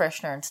and air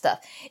freshener and stuff.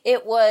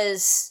 It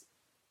was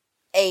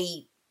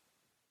a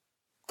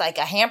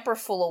hamper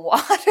full of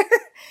water,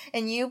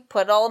 and you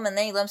put all them, and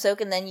then you let them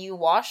soak, and then you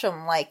wash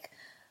them, I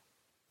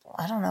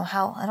don't know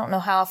how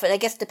often. I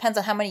guess it depends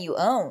on how many you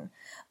own.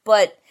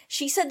 But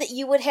she said that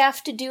you would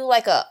have to do a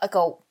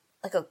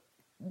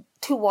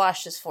 2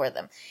 washes for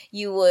them.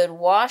 You would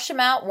wash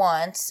them out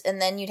once,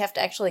 and then you'd have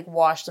to actually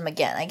wash them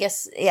again. I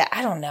guess,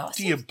 I don't know.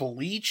 Do you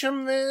bleach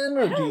them then,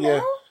 or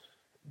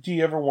do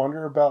you ever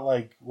wonder about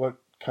what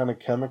kind of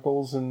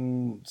chemicals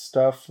and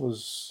stuff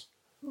was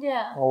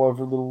all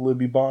over little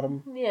Libby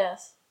bottom?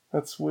 Yes.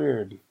 That's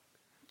weird.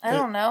 I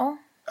don't know.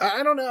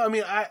 I don't know. I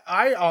mean,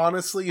 I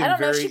honestly am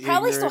very She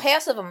probably ignorant. still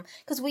has of them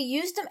because we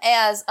used them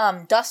as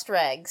dust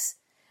rags.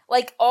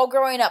 Like all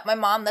growing up, my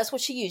mom, that's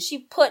what she used. She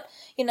put,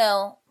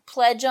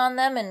 Pledge on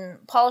them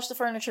and polish the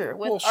furniture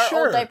with our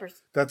old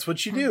diapers. That's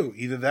what you do.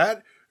 Either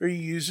that or you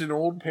use an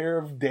old pair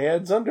of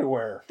Dad's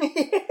underwear.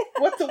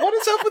 What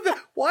is up with that?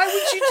 Why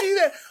would you do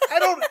that? I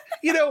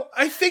don't,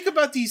 I think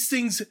about these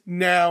things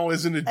now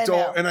as an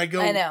adult and I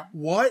go,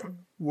 what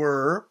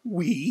were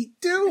we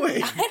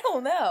doing? I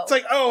don't know. It's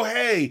like, oh,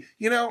 hey,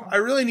 I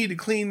really need to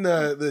clean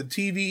the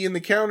TV and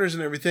the counters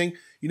and everything.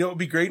 You know what would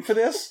be great for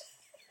this?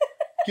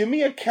 Give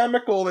me a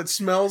chemical that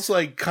smells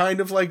kind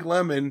of like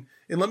lemon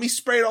and let me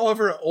spray it all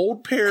over an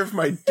old pair of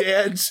my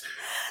dad's,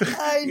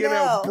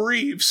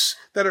 briefs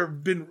that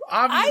have been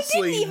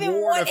obviously I didn't even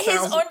worn want his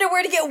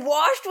underwear to get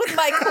washed with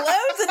my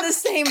clothes in the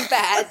same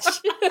batch.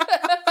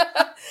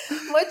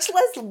 Much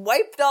less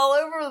wiped all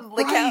over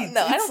the counter.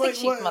 No, I don't think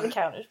she put them on the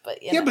counters,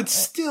 but yeah, but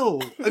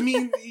still, I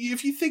mean,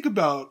 if you think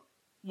about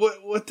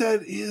what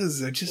that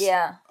is, I just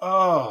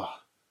I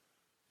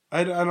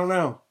don't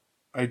know.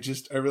 I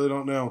really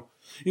don't know.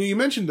 You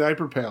mentioned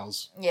diaper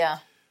pails. Yeah.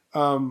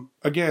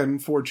 Again,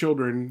 for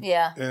children.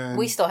 Yeah. And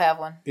we still have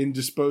one. In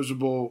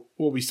disposable.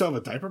 Well, we still have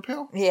a diaper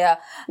pail? Yeah.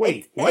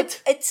 Wait,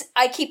 what?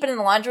 I keep it in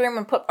the laundry room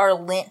and put our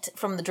lint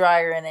from the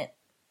dryer in it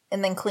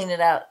and then clean it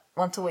out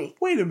once a week.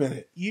 Wait a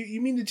minute.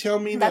 You mean to tell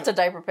me that's a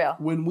diaper pail?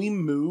 When we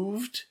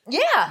moved?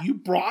 Yeah. You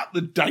brought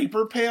the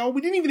diaper pail?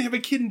 We didn't even have a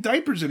kid in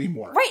diapers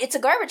anymore. Right. It's a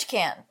garbage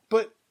can.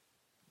 But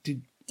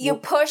you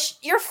push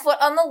your foot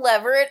on the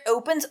lever, it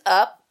opens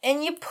up,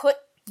 and you put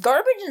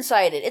garbage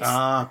inside it.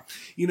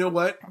 You know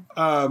what?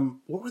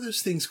 What were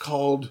those things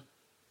called?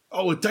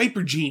 Oh, a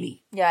diaper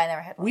genie. Yeah, I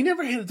never had one. We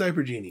never had a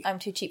diaper genie. I'm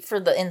too cheap for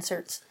the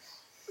inserts.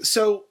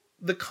 So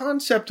the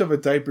concept of a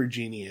diaper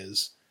genie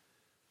is,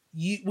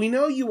 we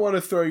know you want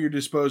to throw your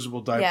disposable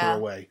diaper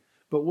away,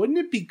 but wouldn't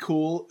it be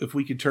cool if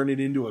we could turn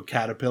it into a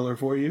caterpillar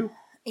for you?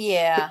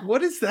 Yeah.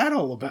 What is that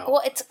all about?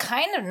 Well, it's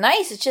kind of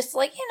nice. It's just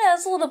like,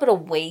 there's a little bit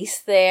of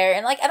waste there,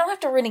 and I don't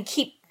have to really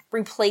keep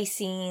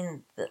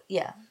replacing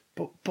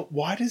But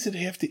why does it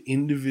have to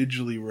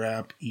individually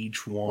wrap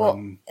each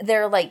one? Well,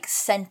 they're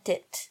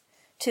scented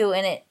too,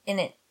 and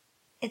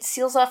it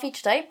seals off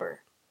each diaper.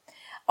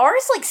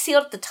 Ours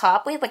sealed at the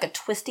top. We had a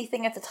twisty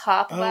thing at the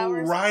top of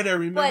ours. Oh, right, I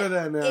remember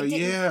that now.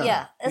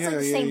 Yeah, it's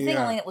the same thing,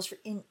 only it was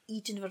in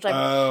each individual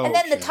diaper. And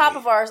then the top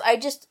of ours, I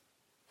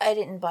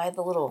didn't buy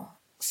the little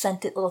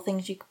scented little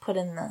things you could put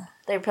in the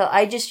diaper pill.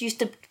 I just used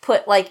to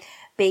put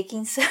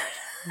baking soda.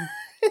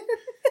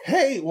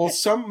 Hey, well,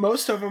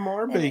 most of them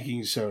are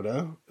baking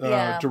soda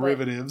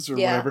derivatives or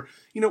whatever.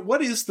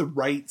 What is the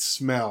right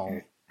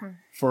smell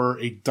for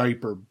a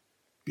diaper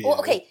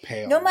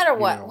pail? No matter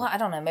what. Well, I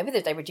don't know. Maybe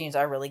the diaper jeans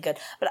are really good,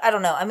 but I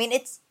don't know. I mean,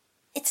 it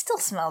still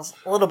smells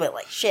a little bit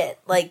like shit.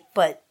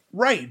 But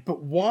right.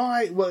 But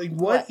why?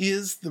 What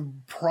is the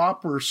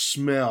proper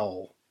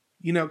smell?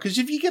 Because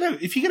if you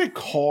get a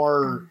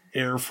car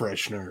air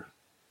freshener,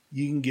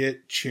 you can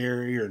get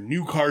cherry or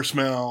new car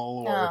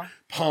smell or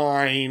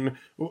pine.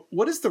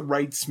 What is the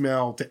right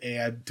smell to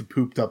add to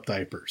pooped up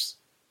diapers?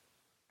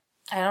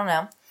 I don't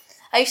know.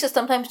 I used to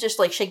sometimes just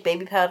shake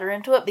baby powder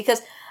into it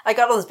because I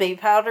got all this baby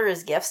powder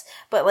as gifts,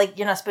 but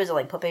you're not supposed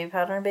to put baby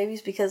powder in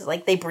babies because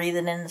they breathe it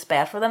in and it's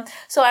bad for them.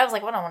 So I was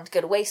like, well, I don't want it to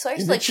go to waste. So I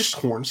used to just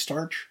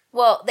cornstarch?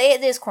 Well,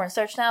 it is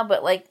cornstarch now,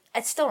 but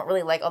I still don't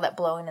really like all that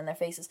blowing in their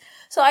faces.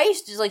 So I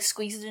used to just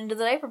squeeze it into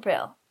the diaper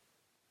pail.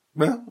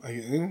 Well,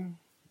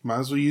 might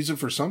as well use it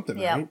for something,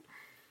 right?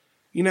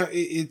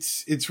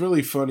 It's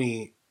really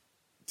funny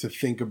to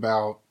think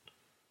about,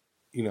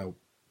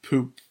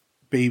 poop,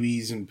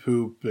 babies and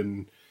poop,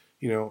 and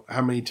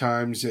how many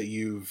times that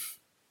you've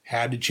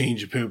had to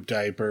change a poop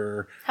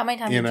diaper. How many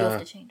times did you have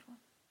to change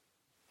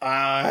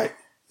one?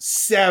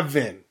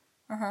 7.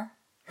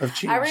 I've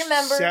changed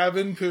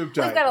 7 poop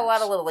diapers. We've got a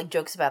lot of little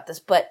jokes about this,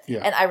 but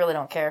and I really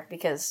don't care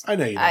because I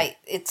know you don't.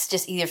 It's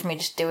just easier for me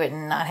to just do it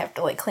and not have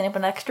to clean up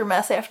an extra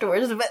mess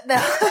afterwards. But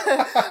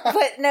no,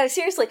 but no,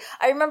 seriously,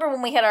 I remember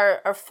when we had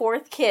our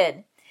 4th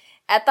kid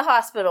at the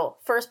hospital,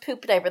 first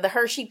poop diaper, the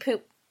Hershey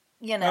poop,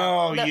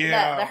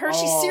 the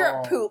Hershey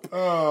syrup poop.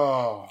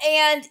 Oh,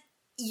 and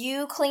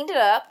you cleaned it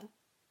up.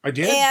 I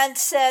did, and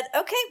said,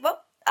 "Okay,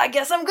 well, I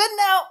guess I'm good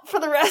now for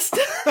the rest."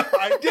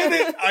 I did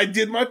it. I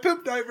did my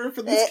poop diaper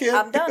for this kid.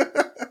 I'm done.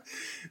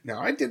 No,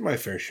 I did my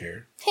fair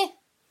share. I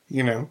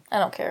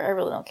don't care. I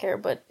really don't care,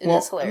 but it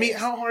is hilarious. I mean,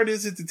 how hard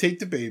is it to take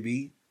the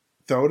baby,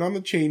 throw it on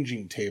the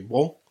changing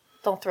table?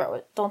 Don't throw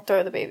it. Don't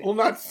throw the baby. Well,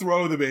 not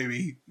throw the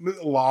baby.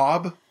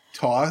 Lob,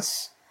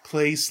 toss,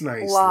 place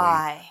nicely.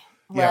 Lie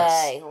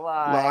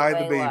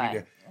the baby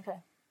down. Okay.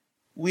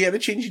 We had a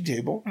changing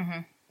table. Mm-hmm.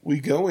 We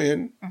go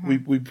in, we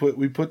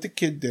put the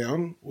kid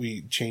down,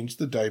 we change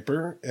the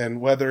diaper,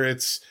 and whether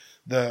it's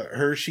the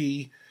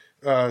Hershey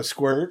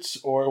squirts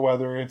or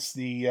whether it's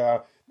the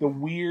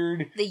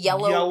weird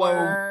yellow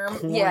worm,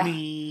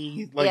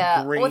 corny,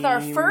 green. With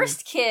our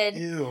first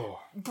kid,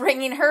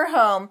 bringing her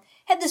home,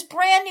 had this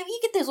brand new, you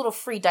get those little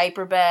free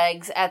diaper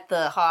bags at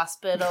the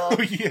hospital.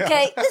 Oh, yeah.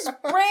 Okay, this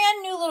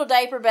brand new little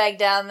diaper bag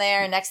down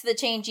there next to the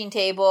changing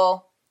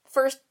table.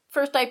 First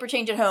diaper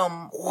change at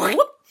home.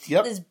 Whoop.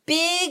 Yep. This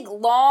big,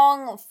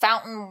 long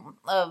fountain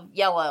of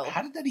yellow.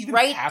 How did that even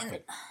happen?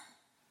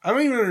 I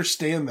don't even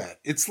understand that.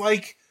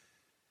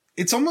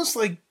 It's almost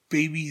like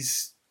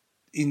babies'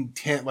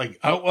 intent, like,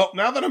 oh, well,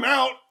 now that I'm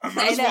out, I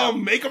might as well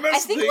make a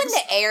mess of things. I think when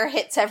the air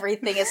hits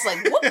everything, it's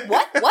like,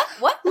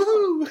 what?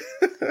 Woo!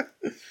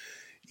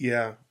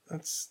 Yeah,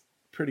 that's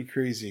pretty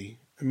crazy.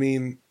 I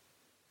mean,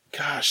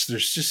 gosh,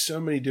 there's just so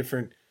many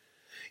different...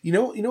 You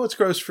know what's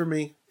gross for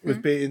me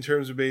with in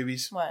terms of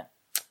babies? What?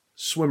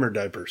 Swimmer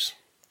diapers.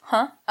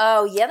 Huh?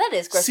 Oh, yeah, that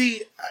is gross.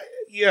 See,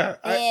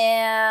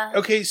 yeah.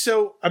 Okay,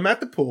 so I'm at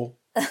the pool.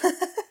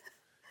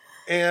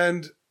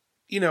 And,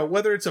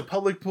 whether it's a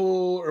public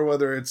pool or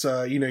whether it's,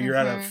 you're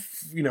at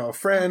a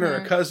friend or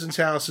a cousin's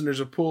house and there's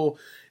a pool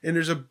and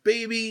there's a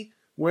baby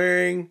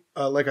wearing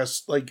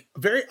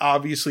very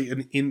obviously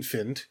an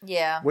infant.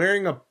 Yeah.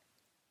 Wearing a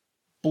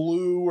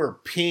blue or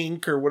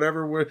pink or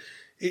whatever.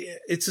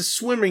 It's a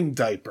swimming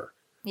diaper.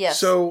 Yes.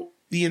 So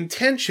the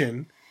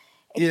intention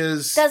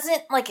is...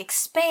 doesn't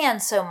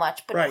expand so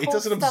much, but right, it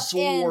doesn't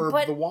absorb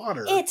the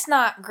water. It's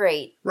not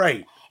great.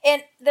 Right.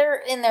 And they're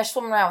in there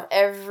swimming around with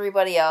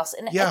everybody else,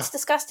 and it's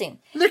disgusting.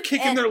 And they're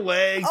kicking their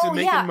legs and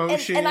making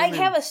motion. And I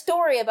have a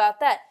story about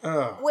that.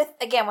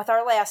 With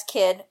our last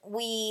kid,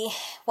 we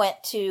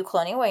went to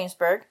Colonial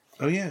Williamsburg.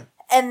 Oh, yeah.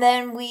 And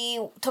then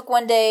we took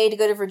one day to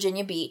go to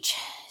Virginia Beach.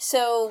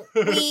 So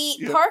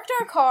we parked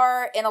our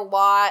car in a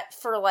lot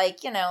for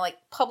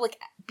public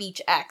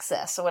beach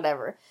access or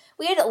whatever.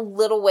 We had a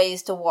little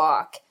ways to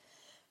walk.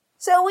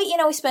 So we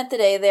spent the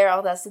day there.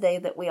 Oh, that's the day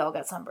that we all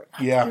got sunburned.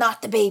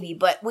 Not the baby,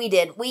 but we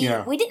did. We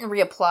didn't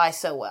reapply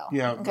so well.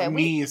 Yeah, okay,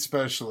 me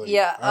especially.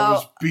 Yeah. I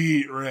was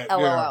beat right.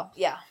 LOL.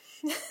 Yeah.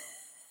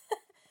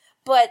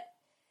 But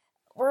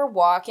we're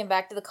walking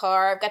back to the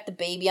car. I've got the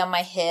baby on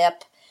my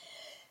hip.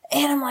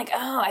 And I'm like,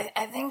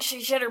 I think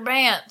she shit her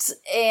pants.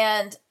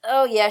 And,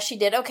 oh, yeah, she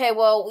did. Okay,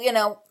 well,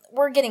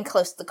 we're getting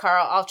close to the car.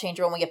 I'll change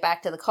her when we get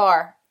back to the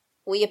car.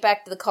 We get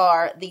back to the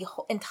car. The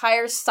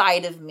entire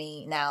side of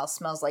me now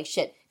smells like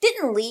shit.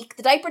 Didn't leak.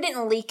 The diaper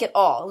didn't leak at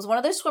all. It was one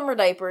of those swimmer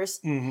diapers.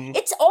 Mm-hmm.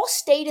 It's all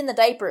stayed in the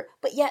diaper.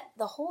 But yet,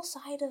 the whole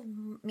side of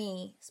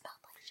me smelled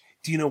like shit.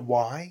 Do you know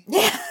why?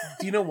 Yeah.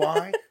 Do you know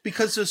why?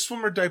 Because those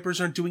swimmer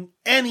diapers aren't doing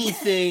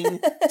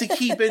anything to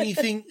keep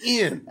anything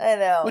in. I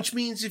know. Which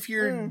means if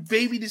your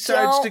baby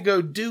decides to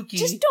go dookie...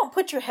 Just don't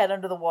put your head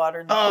under the water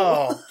in the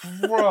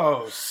pool.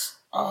 Gross.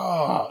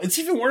 Oh, it's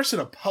even worse in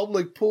a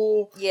public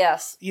pool.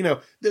 Yes.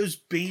 Those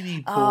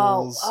baby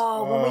pools.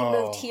 When we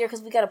moved here,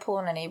 because we got a pool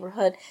in our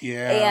neighborhood.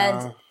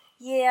 Yeah.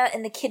 And,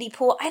 in the kiddie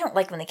pool. I don't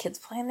like when the kids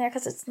play in there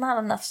because it's not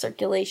enough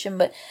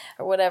circulation,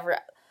 or whatever.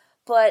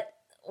 But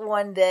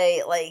one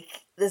day,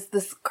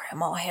 this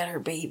grandma had her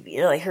baby,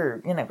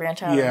 her,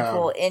 grandchild in the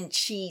pool, and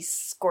she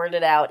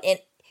squirted out. And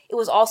it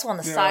was also on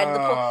the side of the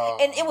pool.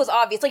 And it was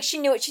obvious. She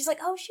knew it. She's like,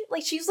 oh, shoot.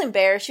 She was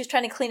embarrassed. She was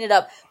trying to clean it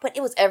up. But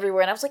it was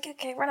everywhere. And I was like,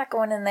 okay, we're not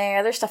going in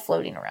there. There's stuff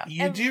floating around.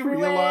 You do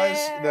realize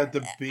that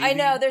the baby I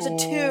know. There's a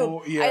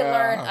tube. Yeah. I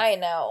learned. I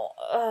know.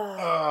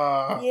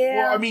 Yeah.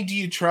 Well, I mean, do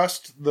you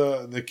trust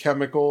the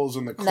chemicals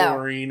and the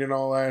chlorine and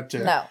all that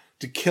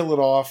to kill it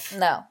off?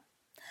 No.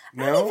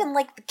 No? I don't even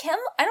like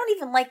I don't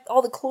even like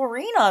all the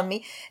chlorine on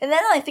me. And then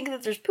I think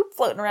that there's poop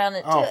floating around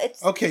it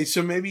too. Okay,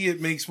 so maybe it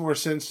makes more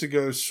sense to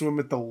go swim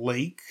at the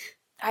lake.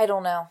 I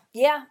don't know.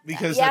 Yeah.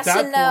 Because at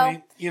that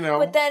point,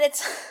 But then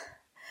it's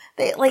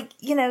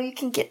you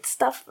can get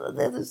stuff.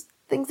 There's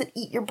things that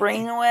eat your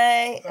brain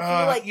away.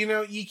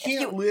 You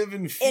can't live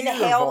in fear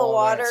inhale of all the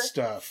water. That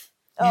stuff.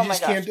 You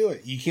just can't do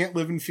it. You can't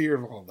live in fear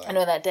of all that. I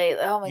know that day.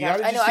 Oh my gosh.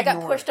 I know. I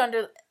got pushed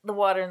under the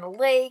water in the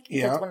lake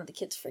because one of the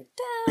kids freaked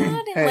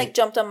out and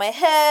jumped on my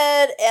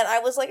head. And I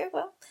was like,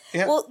 oh,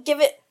 well, give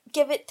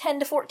it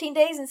 10 to 14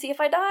 days and see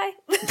if I die.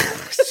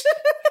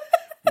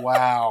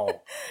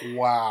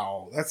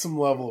 Wow. That's some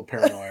level of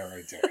paranoia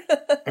right there.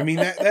 I mean,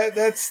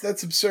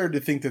 that's absurd to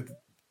think that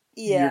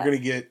you're going to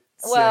get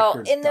sick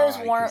or in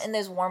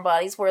those warm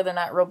bodies where they're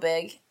not real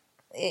big,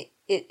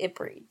 it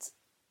breeds.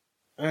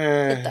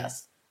 It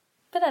does.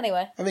 But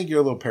anyway. I think you're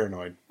a little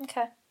paranoid.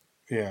 Okay.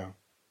 Yeah.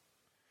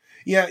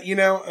 Yeah,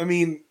 I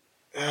mean,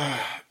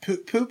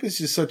 poop is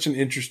just such an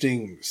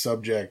interesting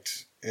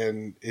subject,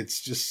 and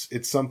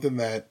it's something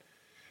that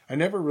I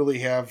never really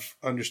have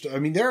understood. I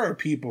mean, there are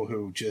people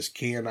who just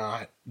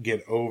cannot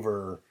get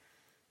over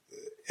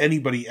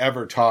anybody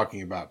ever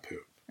talking about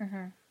poop.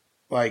 Mm-hmm.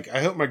 I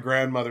hope my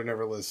grandmother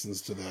never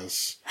listens to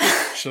this.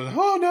 She'll,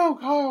 oh no,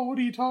 Kyle, what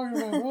are you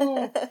talking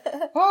about?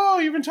 Oh,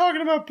 you've been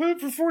talking about poop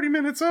for 40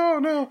 minutes. Oh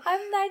no.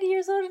 I'm 90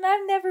 years old and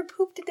I've never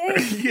pooped a day.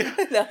 Yeah.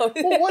 No.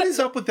 Well, what is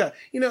up with that?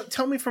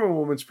 Tell me from a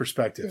woman's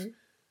perspective.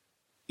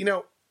 Mm-hmm.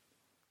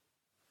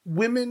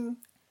 Women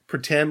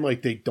pretend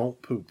like they don't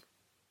poop.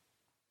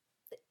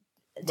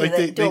 Do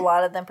a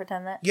lot of them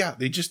pretend that? Yeah,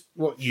 they just,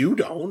 you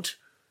don't.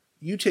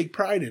 You take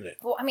pride in it.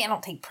 Well, I mean, I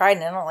don't take pride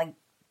in it. I don't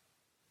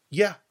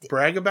Yeah,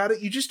 brag about it.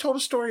 You just told a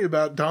story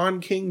about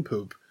Don King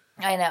poop.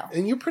 I know.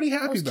 And you're pretty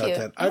happy about cute.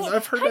 that. I mean,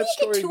 I've heard that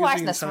story. How do you get 2 eyes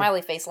and a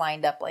smiley face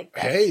lined up like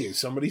that? Hey,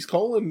 somebody's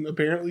colon,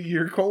 apparently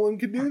your colon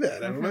could do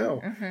that. I don't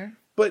know.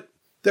 But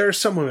there are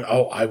some women,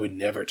 I would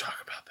never talk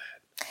about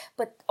that.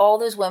 But all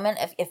those women,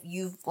 if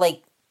you've,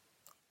 like,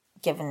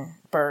 given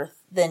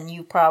birth, then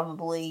you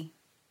probably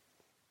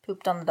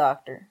pooped on the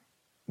doctor.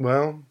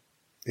 Well,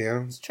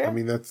 yeah. It's true. I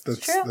mean, that's a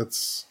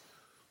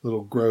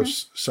little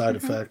gross side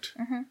effect.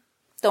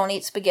 Don't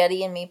eat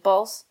spaghetti and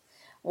meatballs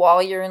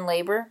while you're in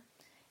labor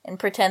and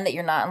pretend that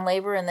you're not in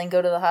labor and then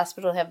go to the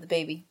hospital to have the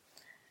baby.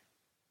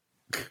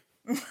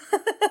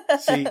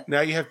 See,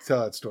 now you have to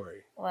tell that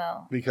story.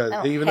 Well,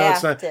 because even though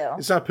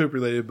it's not poop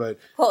related, but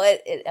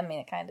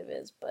it kind of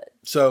is, but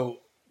so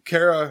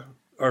Kara,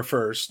 our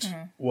first,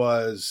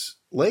 was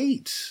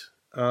late.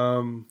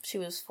 She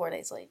was 4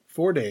 days late.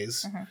 4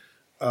 days.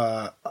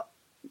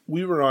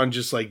 We were on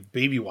just like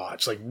baby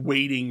watch, like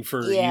waiting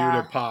for you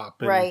to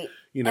pop. And, right.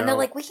 You know, and they're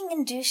like, we can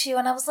induce you.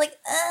 And I was like,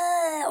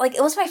 like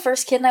it was my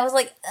first kid. And I was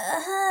like,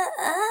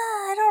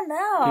 I don't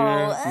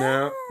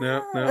know.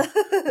 No.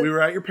 We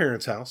were at your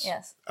parents' house.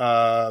 Yes.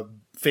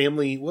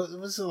 Family, what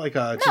was it like?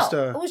 It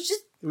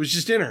was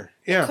just dinner.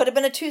 Yeah. It could have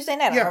been a Tuesday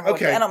night. I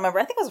don't remember.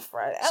 I think it was a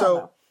Friday. I don't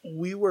know.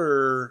 we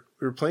were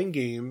playing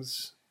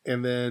games.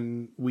 And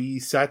then we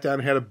sat down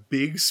and had a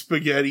big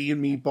spaghetti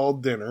and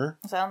meatball dinner.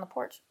 Was that on the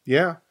porch?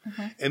 Yeah.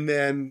 And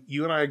then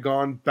you and I had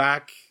gone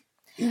back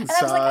inside. And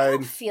I was like, I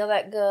don't feel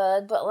that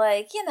good. But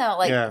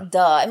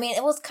duh. I mean,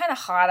 it was kind of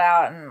hot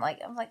out. And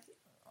I'm like,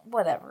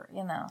 whatever,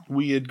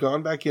 We had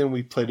gone back in.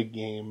 We played a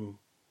game.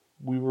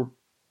 I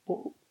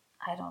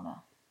don't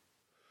know.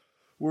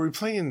 Were we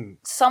playing?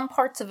 Some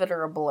parts of it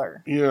are a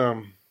blur.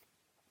 Yeah.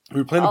 We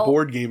were playing a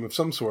board game of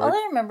some sort. All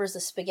I remember is the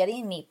spaghetti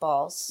and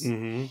meatballs.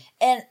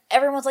 And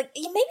everyone's like,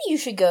 maybe you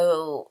should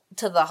go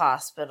to the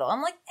hospital.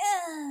 I'm like,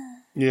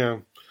 Yeah.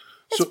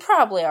 It's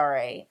probably all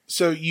right.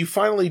 So you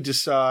finally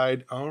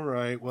decide, all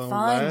right, well,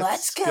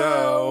 let's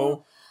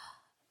go.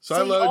 So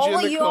I load you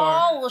in the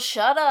car. All will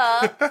shut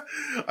up.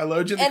 I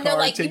load you in the car. And they're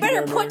like, you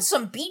better put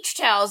some beach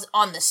towels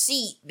on the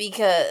seat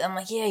because I'm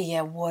like,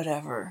 yeah,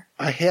 whatever.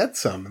 I had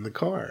some in the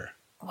car.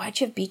 Why'd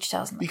you have beach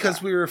towels in the car?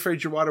 Because we were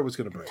afraid your water was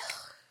going to break.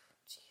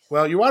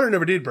 Well, your water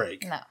never did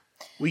break. No.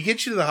 We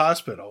get you to the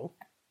hospital.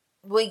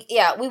 We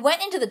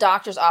went into the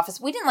doctor's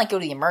office. We didn't go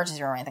to the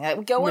emergency room or anything.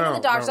 We go into the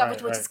doctor's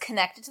office, which is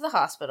connected to the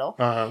hospital.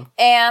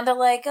 And they're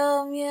like,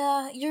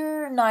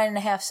 you're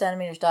 9.5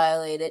 centimeters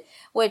dilated,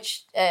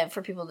 which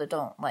for people that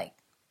don't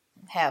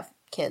have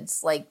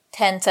kids,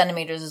 10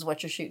 centimeters is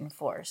what you're shooting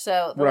for.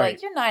 So they're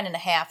like, you're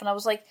 9.5. And I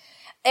was like,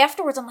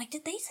 afterwards, I'm like,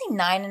 did they say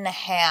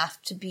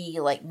 9.5 to be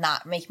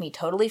not make me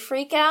totally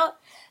freak out?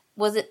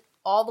 Was it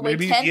all the way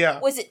 10? Yeah.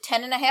 Was it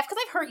 10.5? Because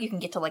I've heard you can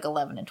get to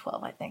 11 and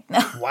 12, I think. No.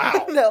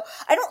 Wow. No,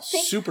 I don't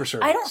think. Super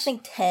cervix. I don't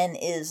think 10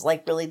 is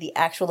really the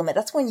actual limit.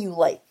 That's when you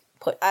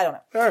put, I don't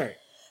know. All right.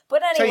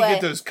 But anyway. That's how you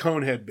get those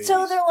conehead babies.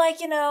 So they're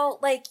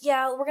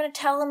we're going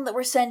to tell them that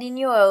we're sending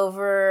you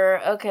over.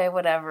 Okay,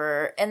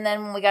 whatever. And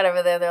then when we got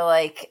over there, they're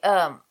like,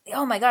 oh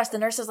my gosh, the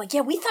nurse is like,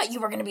 yeah, we thought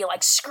you were going to be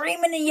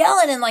screaming and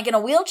yelling and in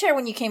a wheelchair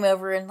when you came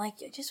over. And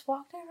you just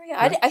walked over.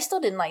 Yeah. I still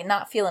didn't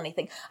not feel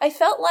anything. I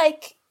felt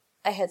like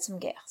I had some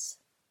gas.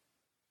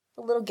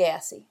 A little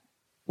gassy.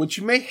 Which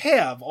you may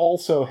have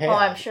also had. Oh,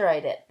 I'm sure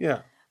I did. Yeah.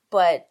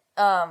 But,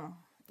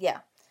 yeah.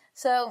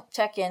 So,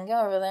 check in,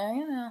 go over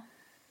there,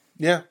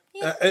 Yeah.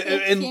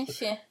 And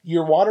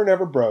your water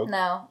never broke.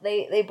 No,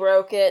 they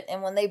broke it.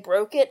 And when they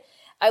broke it,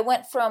 I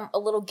went from a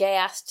little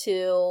gas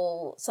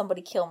to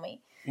somebody kill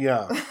me.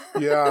 Yeah.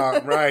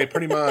 Yeah, right.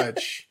 Pretty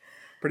much.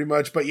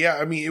 But yeah,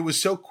 I mean, it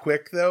was so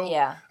quick though.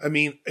 Yeah. I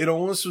mean, it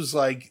almost was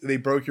like they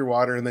broke your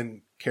water and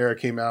then Kara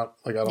came out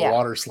on a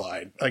water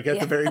slide, at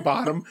the very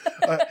bottom.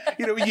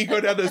 When you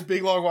go down those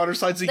big long water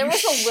slides, there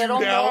was a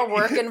little more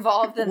work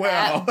involved than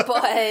that.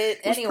 But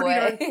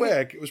anyway,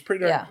 it was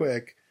pretty darn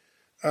quick.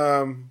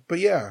 But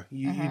yeah,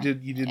 you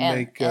did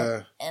make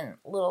and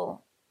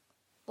little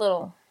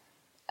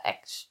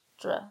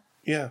extra.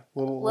 Yeah,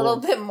 little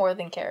bit more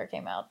than Kara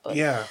came out, but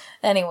yeah.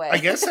 Anyway, I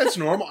guess that's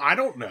normal. I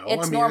don't know.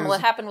 It's normal.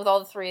 It happened with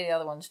all 3 of the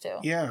other ones too.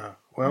 Yeah.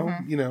 Well,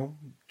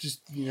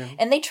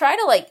 And they try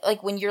to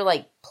when you're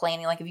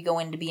planning, if you go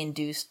in to be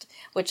induced,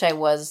 which I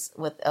was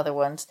with other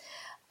ones,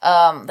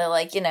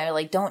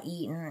 they're don't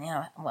eat,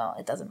 and well,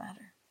 it doesn't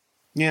matter.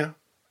 Yeah.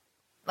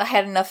 I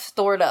had enough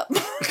stored up.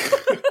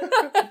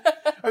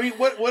 I mean,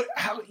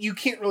 how you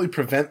can't really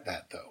prevent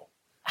that though.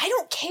 I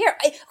don't care.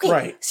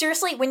 Right.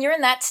 Seriously, when you're in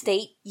that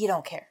state, you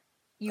don't care.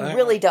 You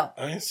really don't.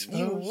 I suppose.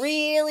 You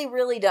really,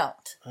 really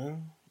don't.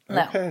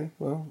 No. Okay,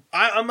 well,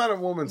 I'm not a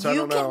woman, so I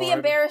don't know. You can be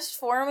embarrassed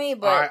for me,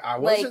 but I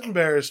wasn't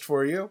embarrassed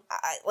for you.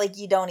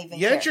 You don't even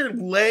You care. had your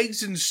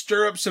legs in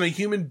stirrups and a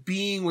human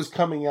being was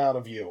coming out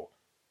of you.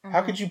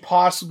 How could you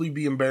possibly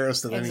be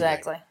embarrassed of anything?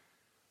 Exactly.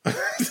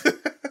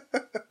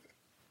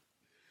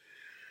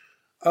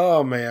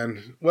 Oh,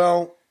 man.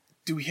 Well,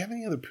 do we have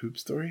any other poop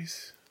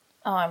stories?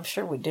 Oh, I'm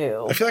sure we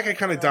do. I feel like I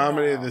kind of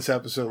dominated this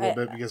episode a little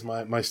bit because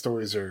my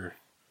stories are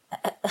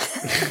a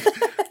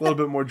little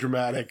bit more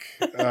dramatic.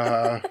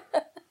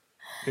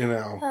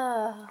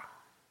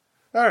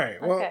 All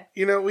right. Well,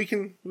 we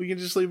can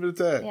just leave it at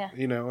that. Yeah.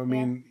 I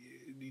mean,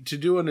 to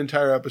do an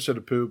entire episode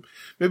of poop,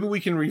 maybe we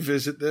can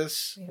revisit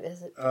this.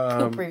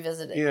 Poop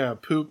revisited. Yeah,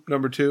 poop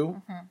number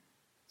 2. Mm-hmm.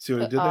 See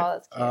what I did there?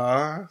 That's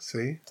cute.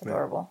 See? It's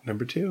adorable.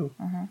 Number 2.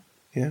 Mm-hmm.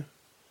 Yeah.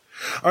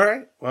 All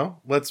right.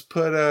 Well, let's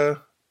put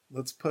a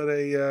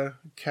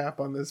cap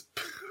on this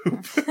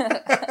poop.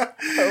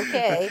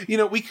 Okay.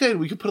 We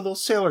could put a little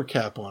sailor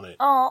cap on it.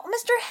 Oh,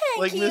 Mr. Hanky,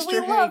 like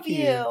Mr. we Hanky. love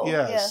you.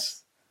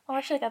 Yes. Oh,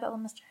 actually, I got that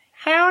little Mr. Hanky.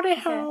 Howdy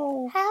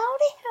ho.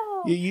 Howdy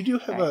ho. Yeah,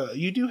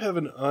 you do have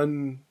an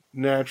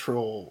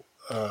unnatural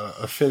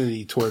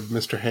affinity toward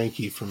Mr.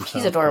 Hanky from South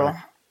He's adorable.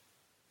 Park.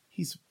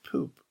 He's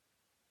poop.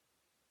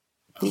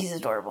 He's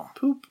adorable.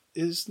 Poop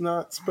is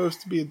not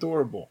supposed to be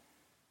adorable.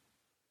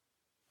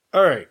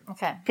 All right.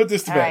 Okay. Put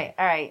this to bed.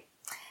 All right.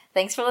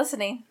 Thanks for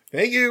listening.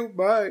 Thank you.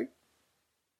 Bye.